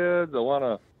 2 kids. I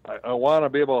want to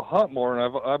be able to hunt more. And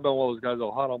I've been one of those guys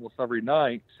that'll hunt almost every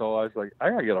night. So I was like,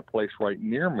 I got to get a place right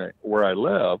near me where I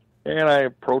live. And I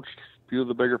approached few of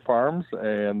the bigger farms,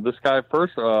 and this guy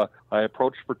first I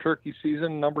approached for turkey season a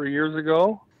number of years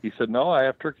ago. He said, no, I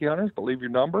have turkey hunters, but leave your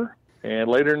number. And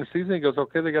later in the season he goes,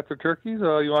 okay, they got their turkeys, you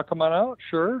want to come on out?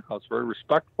 Sure. I was very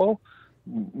respectful,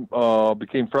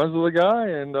 became friends with the guy,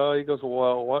 and he goes,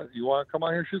 well, what, you want to come out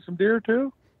here and shoot some deer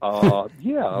too?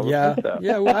 Yeah.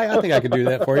 Well, I think I could do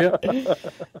that for you.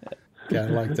 Yeah, I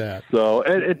like that. So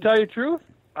and tell you the truth,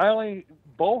 I only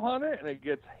bow hunt it, and it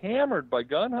gets hammered by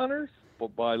gun hunters.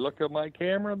 But by look at my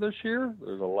camera this year,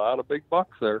 there's a lot of big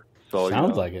bucks there. So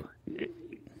sounds like it.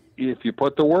 If you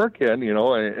put the work in,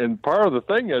 and part of the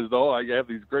thing is, though, I have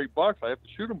these great bucks. I have to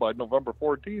shoot them by November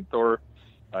 14th, or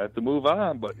I have to move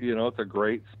on. But it's a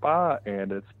great spot,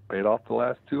 and it's paid off the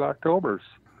last 2 Octobers.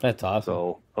 That's awesome.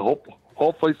 So I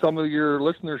hopefully some of your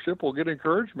listenership will get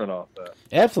encouragement off that.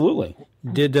 Absolutely.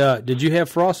 Did you have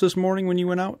frost this morning when you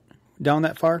went out? Down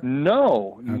that far?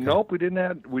 No, okay. Nope. We did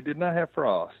not have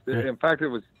frost. Yeah. In fact, it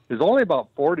was only about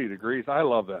 40 degrees. I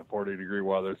love that 40-degree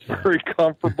weather. It's very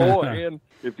comfortable, and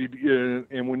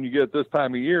and when you get this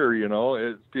time of year,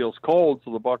 it feels cold,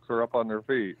 so the bucks are up on their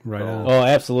feet. Right. So. Oh,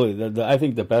 absolutely. I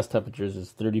think the best temperatures is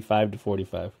 35 to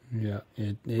 45. Yeah.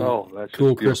 That's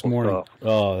cool, crisp morning. Stuff.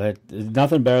 Oh, that is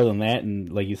nothing better than that,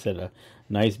 and like you said, a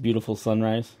nice, beautiful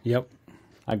sunrise. Yep.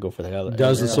 I'd go for that.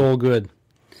 Does the soul good.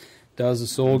 Does the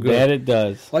soul good. That it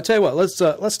does. Well, I'll tell you what, let's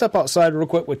step outside real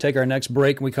quick. We'll take our next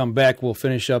break, and we come back, we'll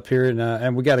finish up here,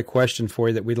 and we got a question for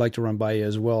you that we'd like to run by you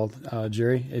as well,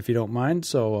 Jerry, if you don't mind.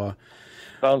 So,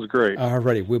 sounds great. All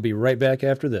righty, we'll be right back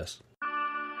after this.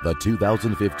 The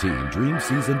 2015 Dream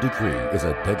Season Decree is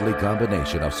a deadly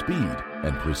combination of speed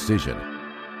and precision.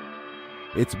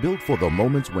 It's built for the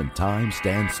moments when time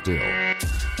stands still.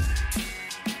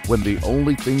 When the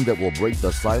only thing that will break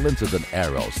the silence is an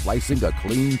arrow slicing a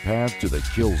clean path to the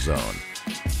kill zone.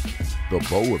 The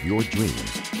bow of your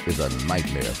dreams is a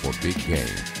nightmare for big game.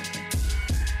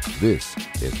 This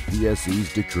is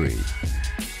PSE's decree.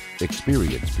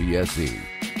 Experience PSE.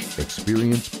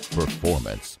 Experience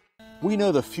performance. We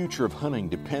know the future of hunting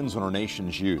depends on our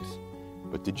nation's youth.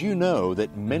 But did you know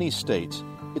that in many states,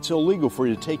 it's illegal for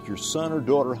you to take your son or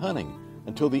daughter hunting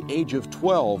until the age of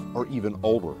 12 or even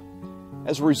older?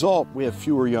 As a result, we have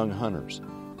fewer young hunters,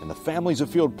 and the Families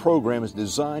Afield program is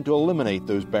designed to eliminate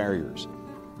those barriers.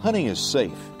 Hunting is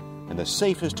safe, and the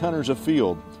safest hunters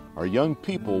afield are young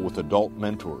people with adult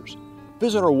mentors.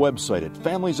 Visit our website at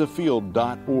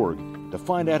familiesafield.org to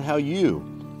find out how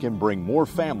you can bring more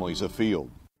families afield.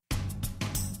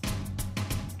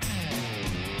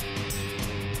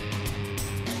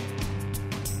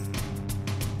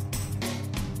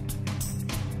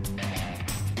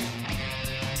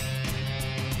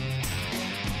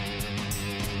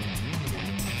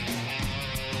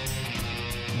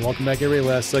 Welcome back, everybody.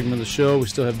 Last segment of the show. We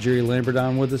still have Jerry Lambert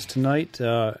on with us tonight.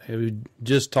 We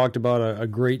just talked about a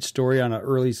great story on an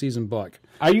early season buck.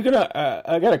 Are you gonna?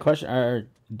 I got a question.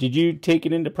 Did you take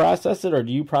it in to process it, or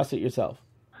do you process it yourself?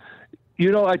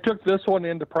 You know, I took this one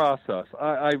into process.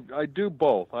 I do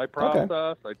both. I process.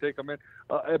 Okay. I take them in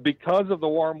because of the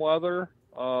warm weather.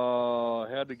 I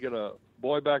had to get a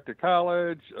boy back to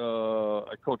college.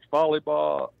 I coached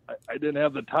volleyball. I didn't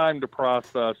have the time to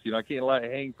process. You know, I can't let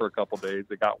it hang for a couple of days.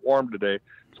 It got warm today,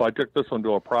 so I took this one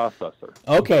to a processor.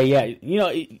 Okay, yeah. You know,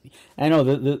 I know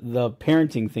the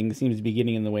parenting thing seems to be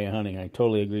getting in the way of hunting. I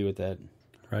totally agree with that.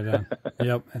 Right on.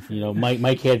 Yep. You know,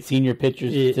 Mike had senior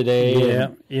pictures today. Yeah.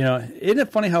 You know, isn't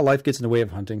it funny how life gets in the way of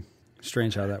hunting?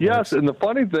 Strange how that works. Yes, and the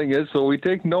funny thing is, so we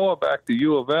take Noah back to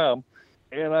U of M,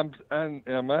 and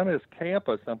I'm on his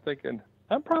campus. I'm thinking,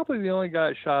 I'm probably the only guy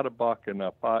that shot a buck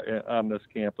on this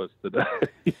campus today.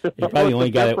 You're probably the only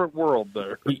guy. Different world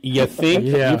there. You think?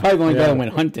 Yeah. You're probably the only guy that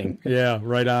went hunting. Yeah,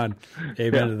 right on.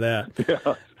 Amen to that.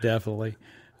 Yeah. Definitely.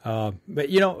 But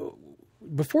you know,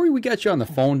 before we got you on the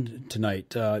phone tonight,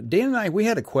 Dan and I, we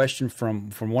had a question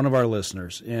from one of our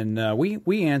listeners, and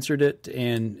we answered it.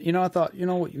 And you know, I thought, you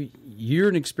know, you're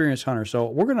an experienced hunter, so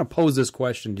we're going to pose this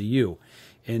question to you,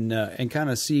 and kind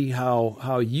of see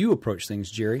how you approach things,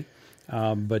 Jerry.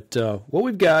 But what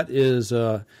we've got is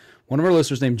one of our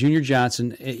listeners named Junior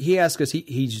Johnson. He asked us,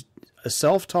 he's a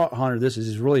self-taught hunter. This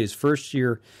is really his first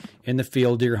year in the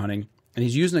field deer hunting, and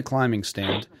he's using a climbing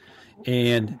stand.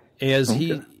 And as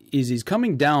he's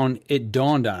coming down, it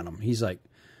dawned on him. He's like,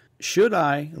 should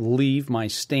I leave my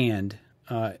stand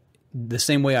the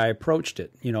same way I approached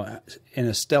it, you know, in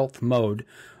a stealth mode,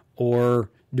 or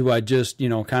do I just, you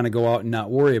know, kind of go out and not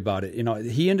worry about it? You know,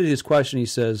 he ended his question. He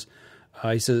says,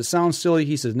 it sounds silly.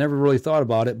 He says, never really thought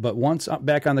about it, but once I'm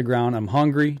back on the ground, I'm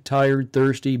hungry, tired,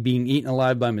 thirsty, being eaten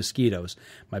alive by mosquitoes.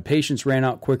 My patience ran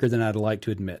out quicker than I'd like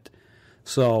to admit.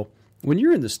 So when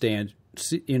you're in the stand,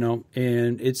 you know,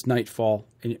 and it's nightfall,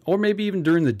 or maybe even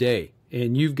during the day,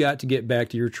 and you've got to get back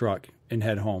to your truck and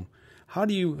head home, how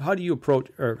do you approach,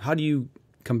 or how do you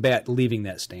combat leaving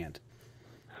that stand?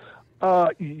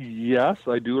 Yes,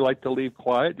 I do like to leave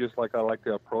quiet, just like I like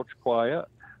to approach quiet.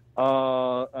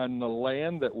 On the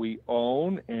land that we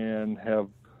own and have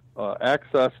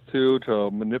access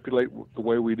to manipulate the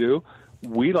way we do,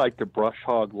 we like to brush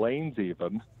hog lanes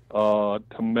even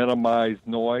to minimize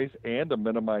noise and to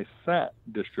minimize scent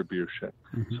distribution.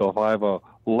 Mm-hmm. So if I have a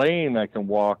lane I can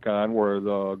walk on where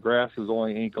the grass is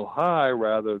only ankle high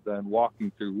rather than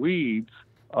walking through weeds,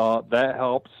 that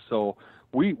helps. So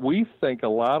we think a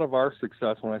lot of our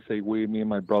success, when I say we, me and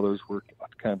my brothers, we're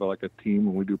kind of like a team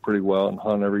and we do pretty well and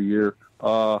hunt every year,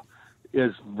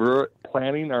 is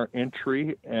planning our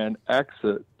entry and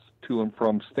exits to and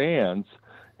from stands.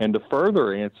 And to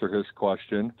further answer his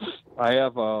question, I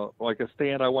have a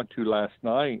stand I went to last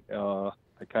night. I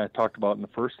kind of talked about in the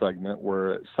first segment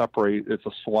where it's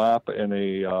a swamp and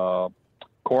a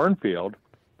cornfield,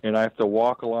 and I have to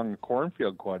walk along the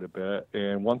cornfield quite a bit.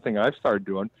 And one thing I've started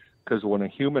doing, because when a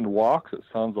human walks, it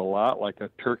sounds a lot like a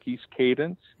turkey's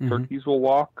cadence. Mm-hmm. Turkeys will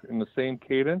walk in the same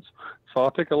cadence. So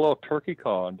I'll take a little turkey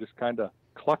call and just kind of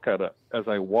cluck at it as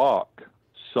I walk.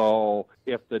 So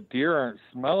if the deer aren't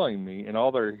smelling me and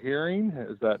all they're hearing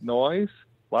is that noise,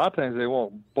 a lot of times they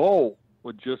won't bolt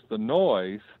with just the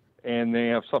noise, and they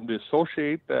have something to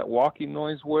associate that walking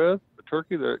noise with. The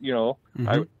turkey, you know,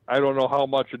 mm-hmm. I don't know how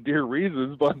much a deer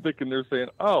reasons, but I'm thinking they're saying,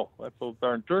 oh, that's those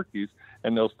darn turkeys,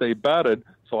 and they'll stay bedded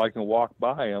so I can walk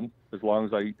by them as long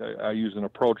as I use an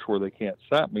approach where they can't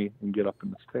scent me and get up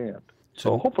in the stand.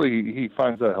 So hopefully he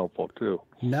finds that helpful too.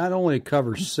 Not only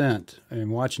cover scent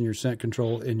and watching your scent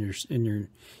control you're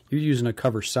using a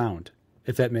cover sound,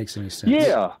 if that makes any sense.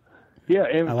 Yeah.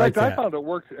 In I fact, I found it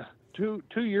worked 2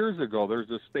 years ago. There's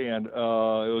a stand. It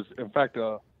was, in fact,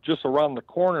 just around the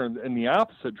corner in the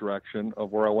opposite direction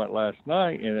of where I went last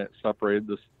night, and it separated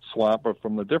the swamp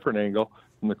from a different angle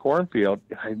from the cornfield.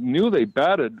 I knew they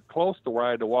bedded close to where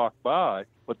I had to walk by,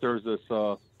 but there's this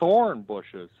thorn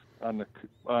bushes on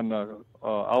the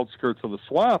outskirts of the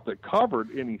swamp that covered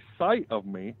any sight of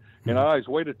me, and I always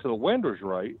waited till the wind was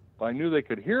right. I knew they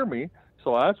could hear me,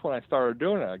 so that's when I started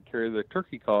doing it. I'd carry the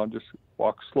turkey call and just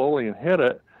walk slowly and hit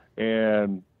it,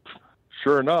 and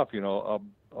sure enough,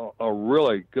 a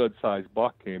really good-sized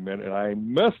buck came in, and I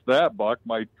missed that buck.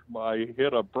 I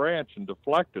hit a branch and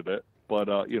deflected it, but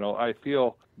I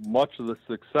feel much of the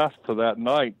success to that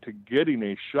night to getting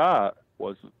a shot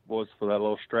was for that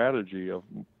little strategy of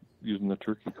using the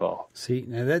turkey call. See,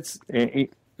 now that's...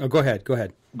 go ahead.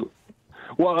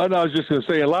 Well, and I was just going to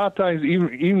say, a lot of times,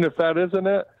 even if that isn't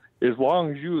it, as long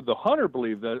as you, the hunter,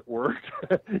 believe that it worked,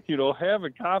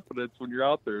 having confidence when you're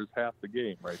out there is half the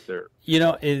game right there.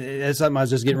 As something I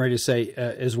was just getting ready to say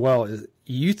as well,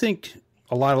 you think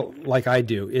a lot of, like I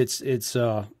do, it's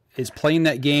playing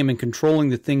that game and controlling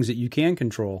the things that you can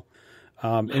control.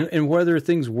 And whether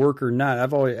things work or not,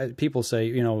 I've always, people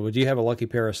say, do you have a lucky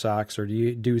pair of socks, or do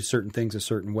you do certain things a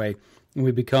certain way? And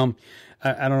we become,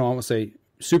 I don't know, I won't say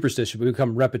superstitious, but we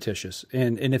become repetitious.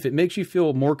 And if it makes you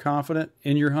feel more confident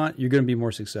in your hunt, you're going to be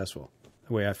more successful,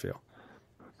 the way I feel.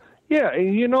 Yeah,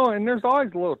 and there's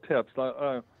always little tips.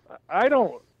 I'm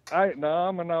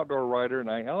an outdoor writer, and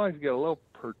I always get a little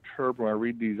perturbed when I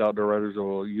read these outdoor writers who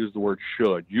will use the word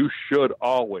should. You should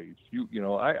always.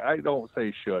 I don't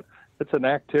say should. It's an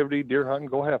activity, deer hunting,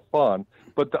 go have fun.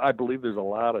 But I believe there's a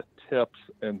lot of tips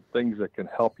and things that can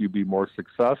help you be more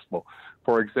successful.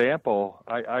 For example,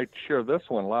 I share this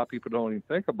one. A lot of people don't even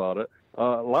think about it. A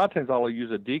lot of times I'll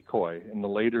use a decoy in the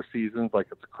later seasons, like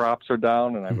if the crops are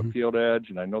down and I have a field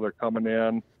edge and I know they're coming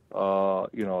in,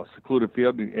 a secluded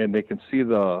field, and they can see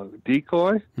the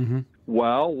decoy. Mm-hmm.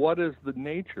 Well, what is the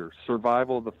nature?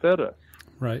 Survival of the fittest.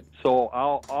 Right. So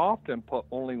I'll often put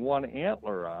only one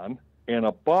antler on and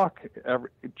a buck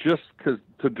just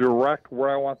to direct where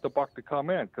I want the buck to come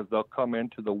in, because they'll come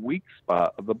into the weak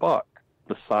spot of the buck,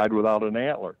 the side without an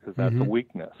antler, because that's a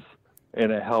weakness.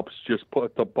 And it helps just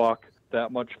put the buck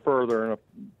that much further in a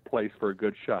place for a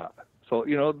good shot. So,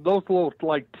 those little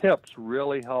tips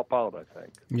really help out, I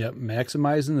think. Yep,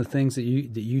 maximizing the things that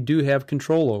you do have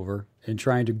control over and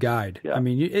trying to guide. Yeah. I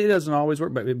mean, it doesn't always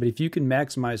work, but if you can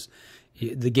maximize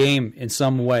the game in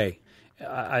some way,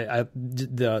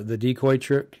 the decoy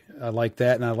trick, I like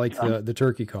that, and I like the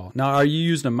turkey call. Now, are you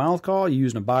using a mouth call? Are you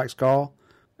using a box call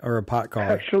or a pot call?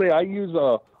 Actually, I use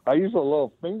a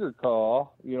little finger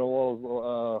call.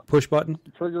 Push button.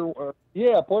 Trigger.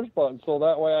 Push button. So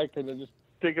that way I can just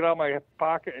take it out of my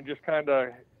pocket and just kind of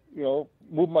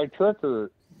move my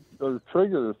trigger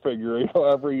figure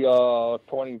every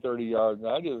 20, 30 yards. And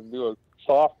I just do a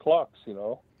soft clucks.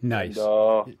 Nice. And,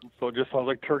 so it just sounds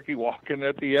like turkey walking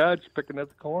at the edge, picking at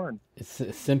the corn. It's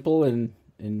simple and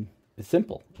it's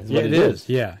simple. It is.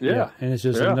 Yeah. And it's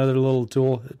just another little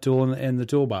tool in the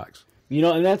toolbox.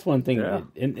 And that's one thing. Yeah.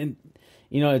 And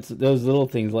it's those little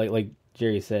things like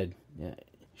Jerry said. Yeah.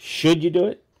 Should you do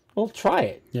it? Well, try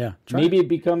it. Yeah. Maybe it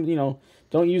becomes,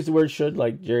 don't use the word should,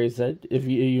 like Jerry said. If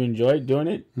you enjoy doing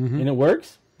it and it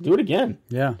works, do it again.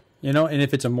 Yeah. And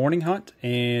if it's a morning hunt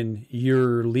and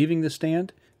you're leaving the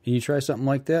stand and you try something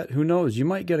like that, who knows? You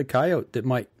might get a coyote that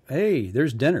might, hey,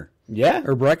 there's dinner. Yeah.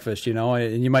 Or breakfast,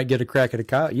 and you might get a crack at a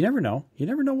coyote. You never know. You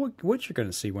never know what you're going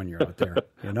to see when you're out there.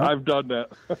 I've done that.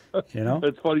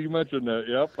 It's funny you mentioned that.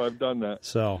 Yep, I've done that.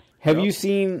 So, have you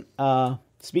seen,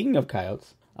 speaking of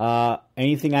coyotes,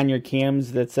 anything on your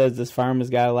cams that says this farm has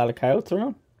got a lot of coyotes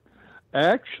around?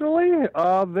 Actually,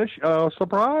 this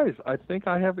surprise. I think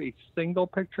I have a single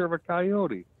picture of a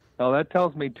coyote. Now, that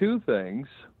tells me two things.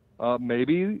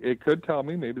 Maybe it could tell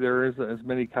me maybe there isn't as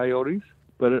many coyotes,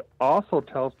 but it also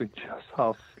tells me just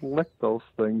how slick those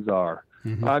things are.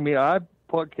 Mm-hmm. I mean, I've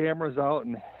put cameras out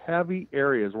in heavy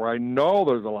areas where I know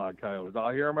there's a lot of coyotes.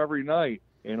 I'll hear them every night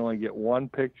and only get one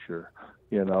picture.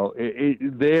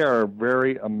 They are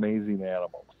very amazing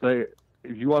animals. If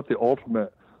you want the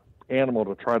ultimate animal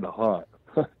to try to hunt,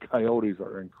 coyotes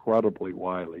are incredibly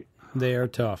wily. They are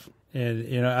tough.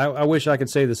 And, I wish I could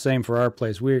say the same for our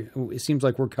place. It seems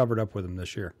like we're covered up with them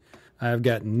this year. I've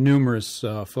got numerous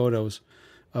photos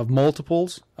of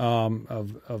multiples,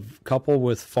 of couple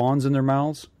with fawns in their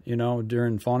mouths,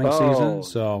 during fawning season.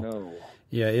 So,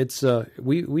 Yeah, it's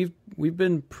we've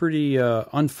been pretty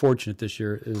unfortunate this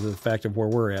year, is the fact of where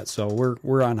we're at. So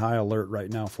we're on high alert right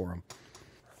now for them.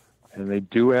 And they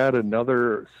do add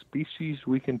another species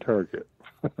we can target.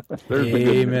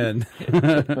 Amen.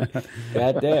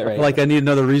 Got that right. Like I need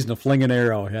another reason to fling an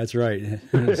arrow. That's right.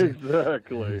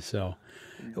 Exactly. So,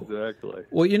 exactly.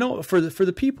 Well, for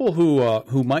the people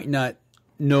who might not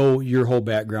know your whole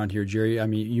background here, Jerry. I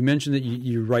mean, you mentioned that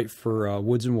you write for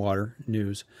Woods and Water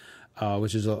News,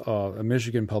 which is a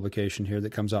Michigan publication here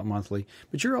that comes out monthly.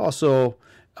 But you're also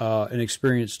an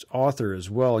experienced author as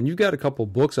well, and you've got a couple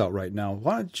books out right now.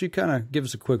 Why don't you kind of give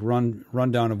us a quick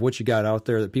rundown of what you got out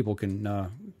there that people can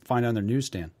find on their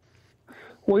newsstand?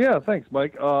 Well, yeah, thanks,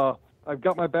 Mike. I've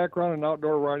got my background in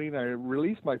outdoor writing. I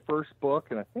released my first book,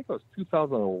 and I think it was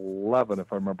 2011,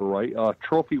 if I remember right,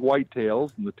 Trophy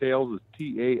Whitetails, and the Tales is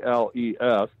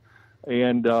Tales.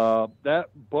 And that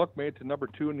book made it to number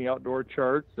 2 in the outdoor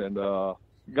charts, and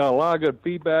got a lot of good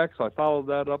feedback, so I followed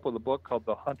that up with a book called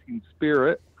The Hunting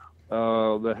Spirit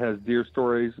that has deer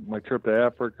stories, my trip to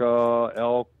Africa,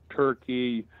 elk,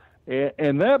 turkey,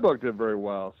 and that book did very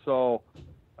well. So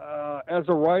as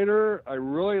a writer, I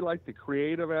really like the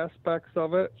creative aspects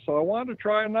of it, so I wanted to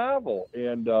try a novel.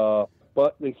 And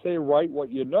but they say write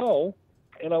what you know,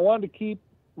 and I wanted to keep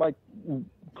my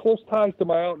close ties to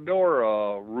my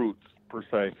outdoor roots, per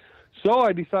se. So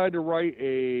I decided to write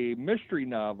a mystery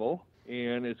novel,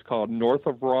 and it's called North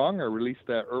of Wrong. I released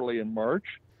that early in March.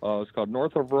 It's called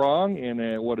North of Wrong,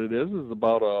 and what it is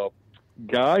about a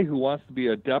guy who wants to be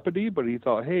a deputy, but he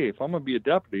thought, hey, if I'm going to be a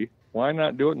deputy, why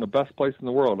not do it in the best place in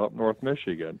the world, up north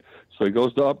Michigan? So he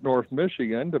goes to up north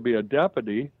Michigan to be a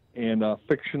deputy in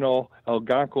fictional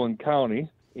Algonquin County,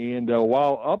 and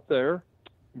while up there,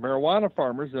 marijuana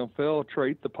farmers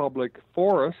infiltrate the public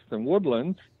forests and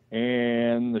woodlands,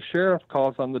 and the sheriff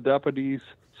calls on the deputy's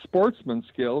sportsman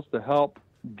skills to help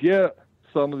get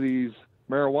some of these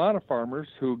marijuana farmers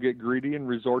who get greedy and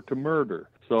resort to murder.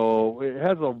 So it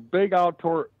has a big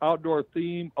outdoor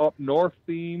theme, up north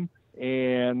theme,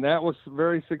 and that was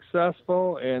very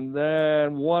successful. And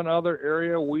then one other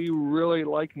area we really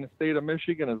like in the state of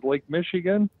Michigan is Lake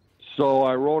Michigan. So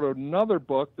I wrote another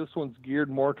book. This one's geared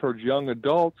more towards young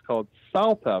adults, called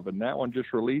South Haven. That one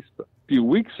just released a few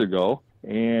weeks ago,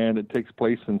 and it takes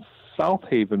place in South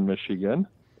Haven, Michigan.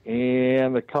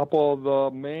 And a couple of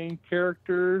the main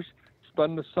characters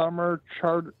spend the summer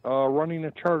running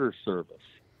a charter service.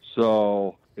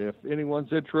 So if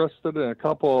anyone's interested in a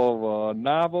couple of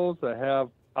novels that have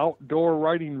outdoor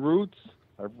writing roots,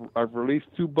 I've released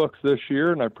 2 books this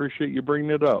year, and I appreciate you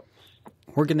bringing it up.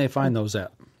 Where can they find those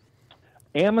at?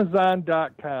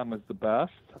 Amazon.com is the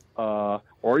best,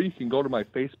 or you can go to my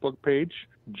Facebook page,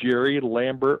 Jerry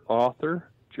Lambert Author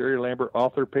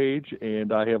page,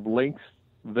 and I have links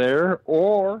there.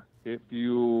 Or if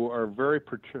you are very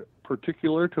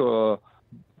particular to a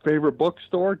favorite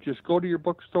bookstore, just go to your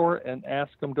bookstore and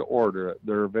ask them to order it.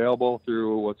 They're available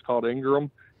through what's called Ingram,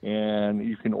 and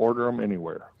you can order them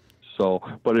anywhere. So,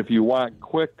 but if you want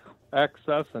quick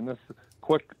access in this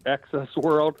quick access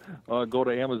world, go to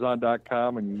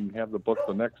Amazon.com and you can have the book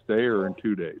the next day or in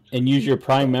 2 days. And use your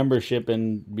Prime membership,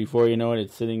 and before you know it,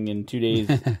 it's sitting in 2 days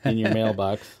in your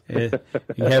mailbox. You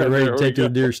have it ready to take to the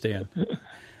deer stand.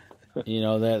 You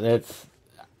know, that's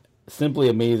simply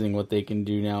amazing what they can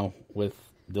do now with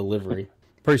delivery.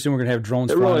 Pretty soon we're going to have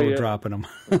drones flying over dropping them.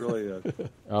 It really is.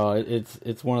 Oh,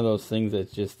 it's one of those things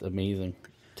that's just amazing.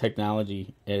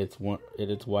 Technology at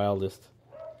its wildest.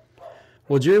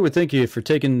 Well, Jerry, we thank you for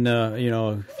taking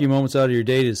a few moments out of your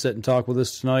day to sit and talk with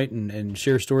us tonight and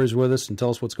share stories with us and tell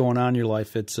us what's going on in your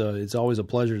life. It's always a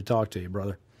pleasure to talk to you,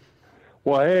 brother.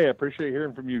 Well, hey, I appreciate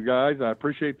hearing from you guys. I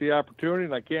appreciate the opportunity,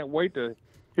 and I can't wait to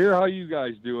hear how you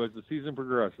guys do as the season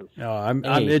progresses. I'm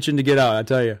itching to get out, I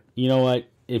tell you. You know what?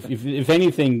 If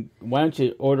anything, why don't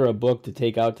you order a book to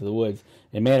take out to the woods?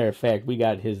 As a matter of fact, we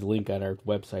got his link on our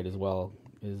website as well.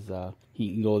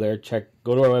 He can go there,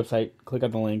 go to our website, click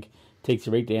on the link, takes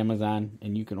you right to Amazon,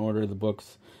 and you can order the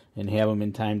books and have them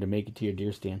in time to make it to your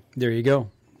deer stand. There you go.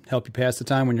 Help you pass the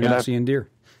time when you're not seeing deer.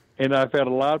 And I've had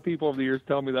a lot of people over the years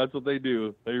tell me that's what they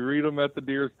do. They read them at the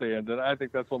deer stand, and I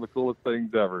think that's one of the coolest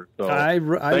things ever. So thank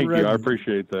you. I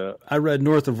appreciate that. I read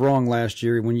North of Wrong last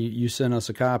year when you sent us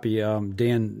a copy.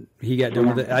 Dan, he got done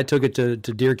with it. I took it to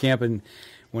deer camp, and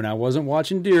when I wasn't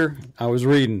watching deer, I was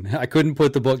reading. I couldn't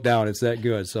put the book down. It's that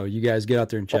good. So you guys get out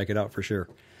there and check it out for sure.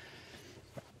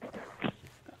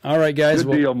 All right, guys.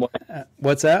 Good deal, Mike.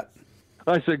 What's that?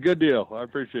 I said good deal. I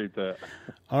appreciate that.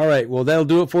 All right. Well, that'll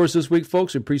do it for us this week,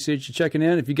 folks. We appreciate you checking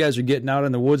in. If you guys are getting out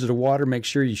in the woods or the water, make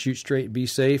sure you shoot straight, be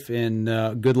safe, and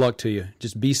good luck to you.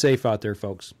 Just be safe out there,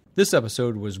 folks. This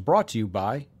episode was brought to you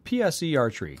by PSE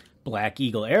Archery, Black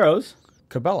Eagle Arrows,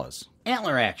 Cabela's,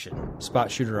 Antler Action, Spot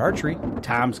Shooter Archery,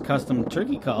 Tom's Custom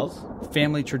Turkey Calls,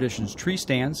 Family Traditions Tree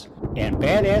Stands, and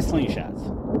Badass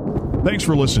Slingshots. Thanks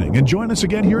for listening, and join us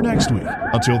again here next week.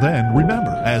 Until then,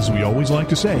 remember, as we always like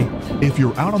to say, if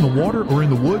you're out on the water or in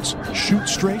the woods, shoot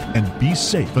straight and be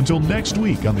safe until next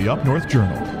week on the Up North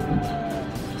Journal.